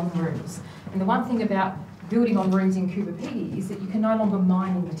build on rooms. And the one thing about building on rooms in Kubapidi is that you can no longer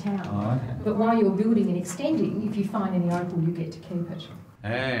mine in the town. But while you're building and extending, if you find any opal, you get to keep it.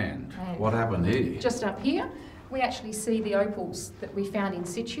 And what happened here? Just up here, we actually see the opals that we found in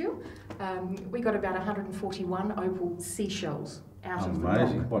situ. We got about 141 opal seashells out of the rock.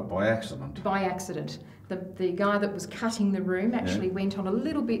 Amazing. What, by accident? By accident. The guy that was cutting the room actually went on a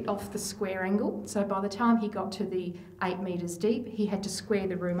little bit off the square angle, so by the time he got to the 8 metres deep, he had to square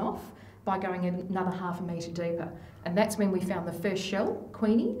the room off by going another half a metre deeper. And that's when we found the first shell,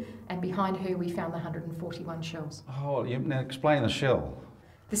 Queenie, and behind her we found the 141 shells. Oh, now explain the shell.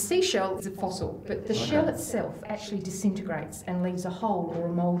 The seashell is a fossil, but the shell itself actually disintegrates and leaves a hole or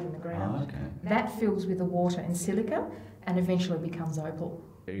a mould in the ground. That fills with the water and silica and eventually becomes opal.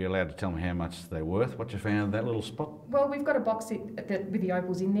 Are you allowed to tell me how much they're worth, what you found in that little spot? Well, we've got a box with the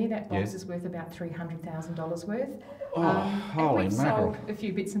opals in there. That box is worth about $300,000 worth. Oh, holy and we've mackerel. sold a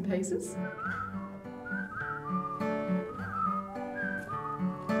few bits and pieces.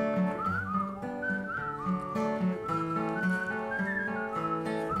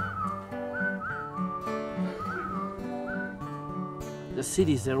 The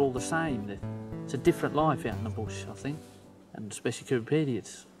cities, they're all the same. It's a different life out in the bush, I think. And especially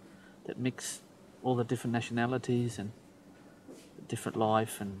Kubapidi, that mix all the different nationalities and different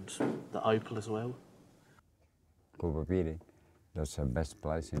life and the opal as well. Kubapidi, that's the best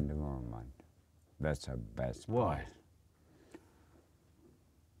place in the world, man. That's the best. Why?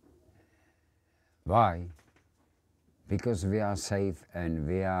 Why? Because we are safe and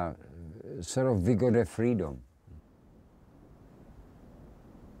we are we got a freedom.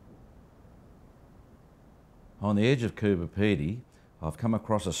 On the edge of Kubapidi, I've come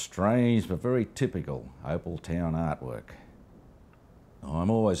across a strange but very typical Opal Town artwork. I'm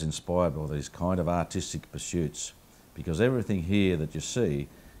always inspired by these kind of artistic pursuits because everything here that you see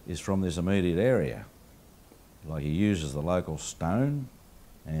is from this immediate area. Like he uses the local stone,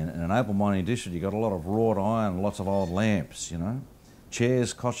 and in an opal mining district you've got a lot of wrought iron, lots of old lamps, you know.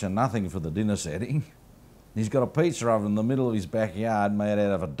 Chairs cost you nothing for the dinner setting. He's got a pizza oven in the middle of his backyard made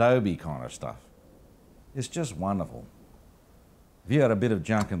out of adobe kind of stuff. It's just wonderful. If you had a bit of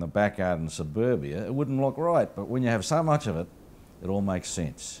junk in the backyard in suburbia, it wouldn't look right, but when you have so much of it, it all makes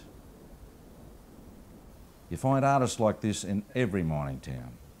sense. You find artists like this in every mining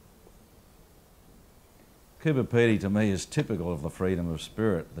town. Coober Pedy to me is typical of the freedom of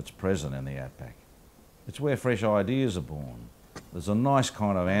spirit that's present in the Outback. It's where fresh ideas are born. There's a nice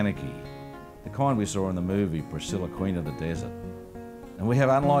kind of anarchy, the kind we saw in the movie Priscilla, Queen of the Desert. And we have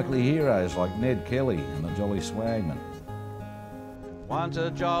unlikely heroes like Ned Kelly and the Jolly Swagman. Once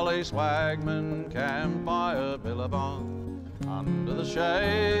a jolly swagman camped by a billabong under the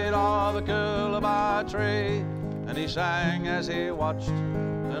shade of a coolabah tree, and he sang as he watched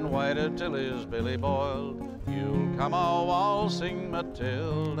and waited till his billy boiled. You'll come a waltzing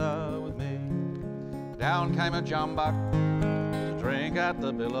Matilda with me. Down came a jumbuck to drink at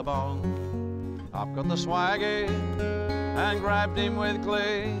the billabong. Up got the swaggy and grabbed him with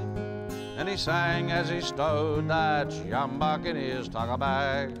glee, and he sang as he stowed that jumbuck in his tucker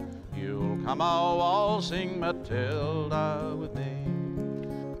bag. You'll come a waltzing Matilda with me.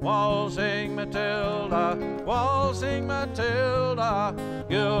 Waltzing Matilda, waltzing Matilda,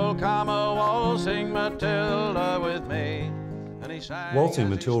 you'll come a waltzing Matilda with me. And he sang Waltzing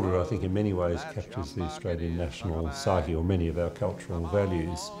Matilda, I think, in many ways captures the Australian national psyche, or many of our cultural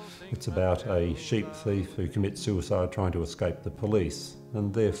values. It's about a sheep thief who commits suicide trying to escape the police,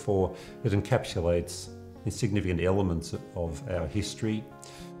 and therefore it encapsulates significant elements of our history.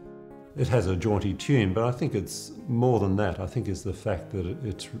 It has a jaunty tune, but I think it's more than that. I think it's the fact that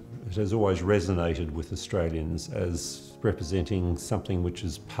it has always resonated with Australians as representing something which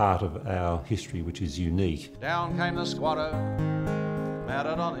is part of our history, which is unique. Down came the squatter,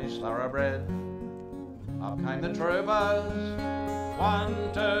 mounted on his thoroughbred. Up came the troopers,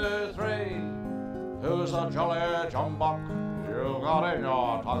 1, 2, 3. Who's the jolly jumbuck you got in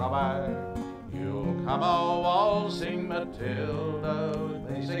your tucker bag? You'll come a waltzing Matilda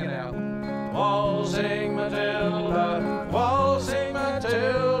with me. Sing it out. Waltzing Matilda, waltzing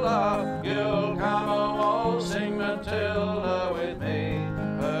Matilda, you'll come a waltzing Matilda with me.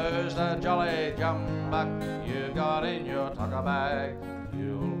 Who's the jolly jumbuck you got in your tucker bag?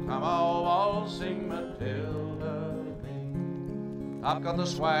 You'll come a waltzing Matilda with me. Up got the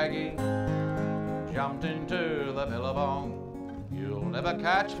swaggy, jumped into the billabong. You'll never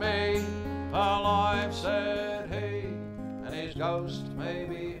catch me alive, said he, and his ghost may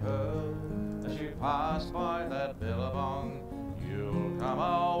be heard as you pass by that billabong. You'll come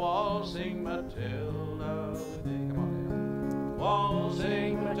a waltzing Matilda with me. Come on now.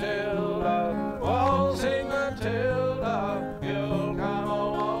 Waltzing Matilda, waltzing Matilda, you'll come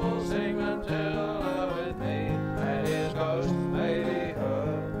a waltzing Matilda with me, and his ghost may be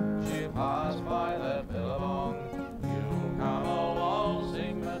heard as you pass by that billabong. You'll come a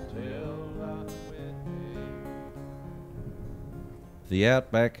waltzing Matilda. The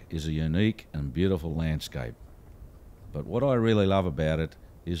Outback is a unique and beautiful landscape, but what I really love about it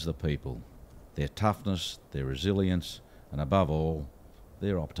is the people, their toughness, their resilience, and above all,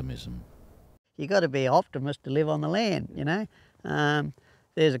 their optimism. You got to be an optimist to live on the land, you know.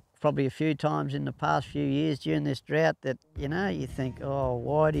 There's probably a few times in the past few years during this drought that, you know, you think, oh,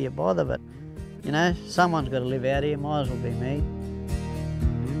 why do you bother? But, you know, someone's got to live out here, might as well be me.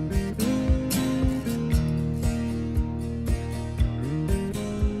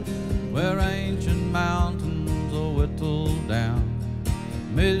 Where ancient mountains are whittled down,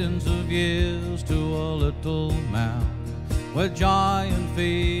 millions of years to a little mound, where giant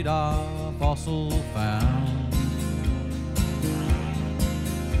feet are fossil found.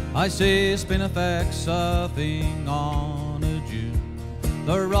 I see spinifex surfing on a dune,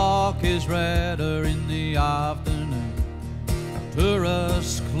 the rock is redder in the afternoon,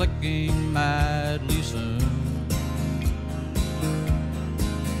 tourists clicking madly soon.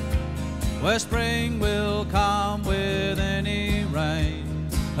 Where spring will come with any rain,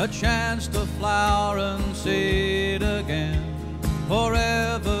 a chance to flower and seed again,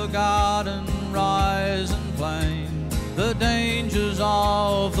 forever garden, rise and plain, the dangers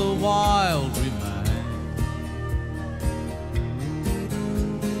of the wild remain.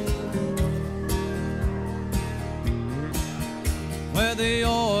 Where the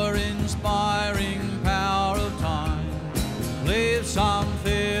awe-inspiring power of time leaves some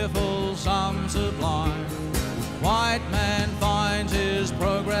fearful, some sublime, white man finds his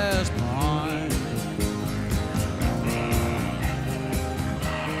progress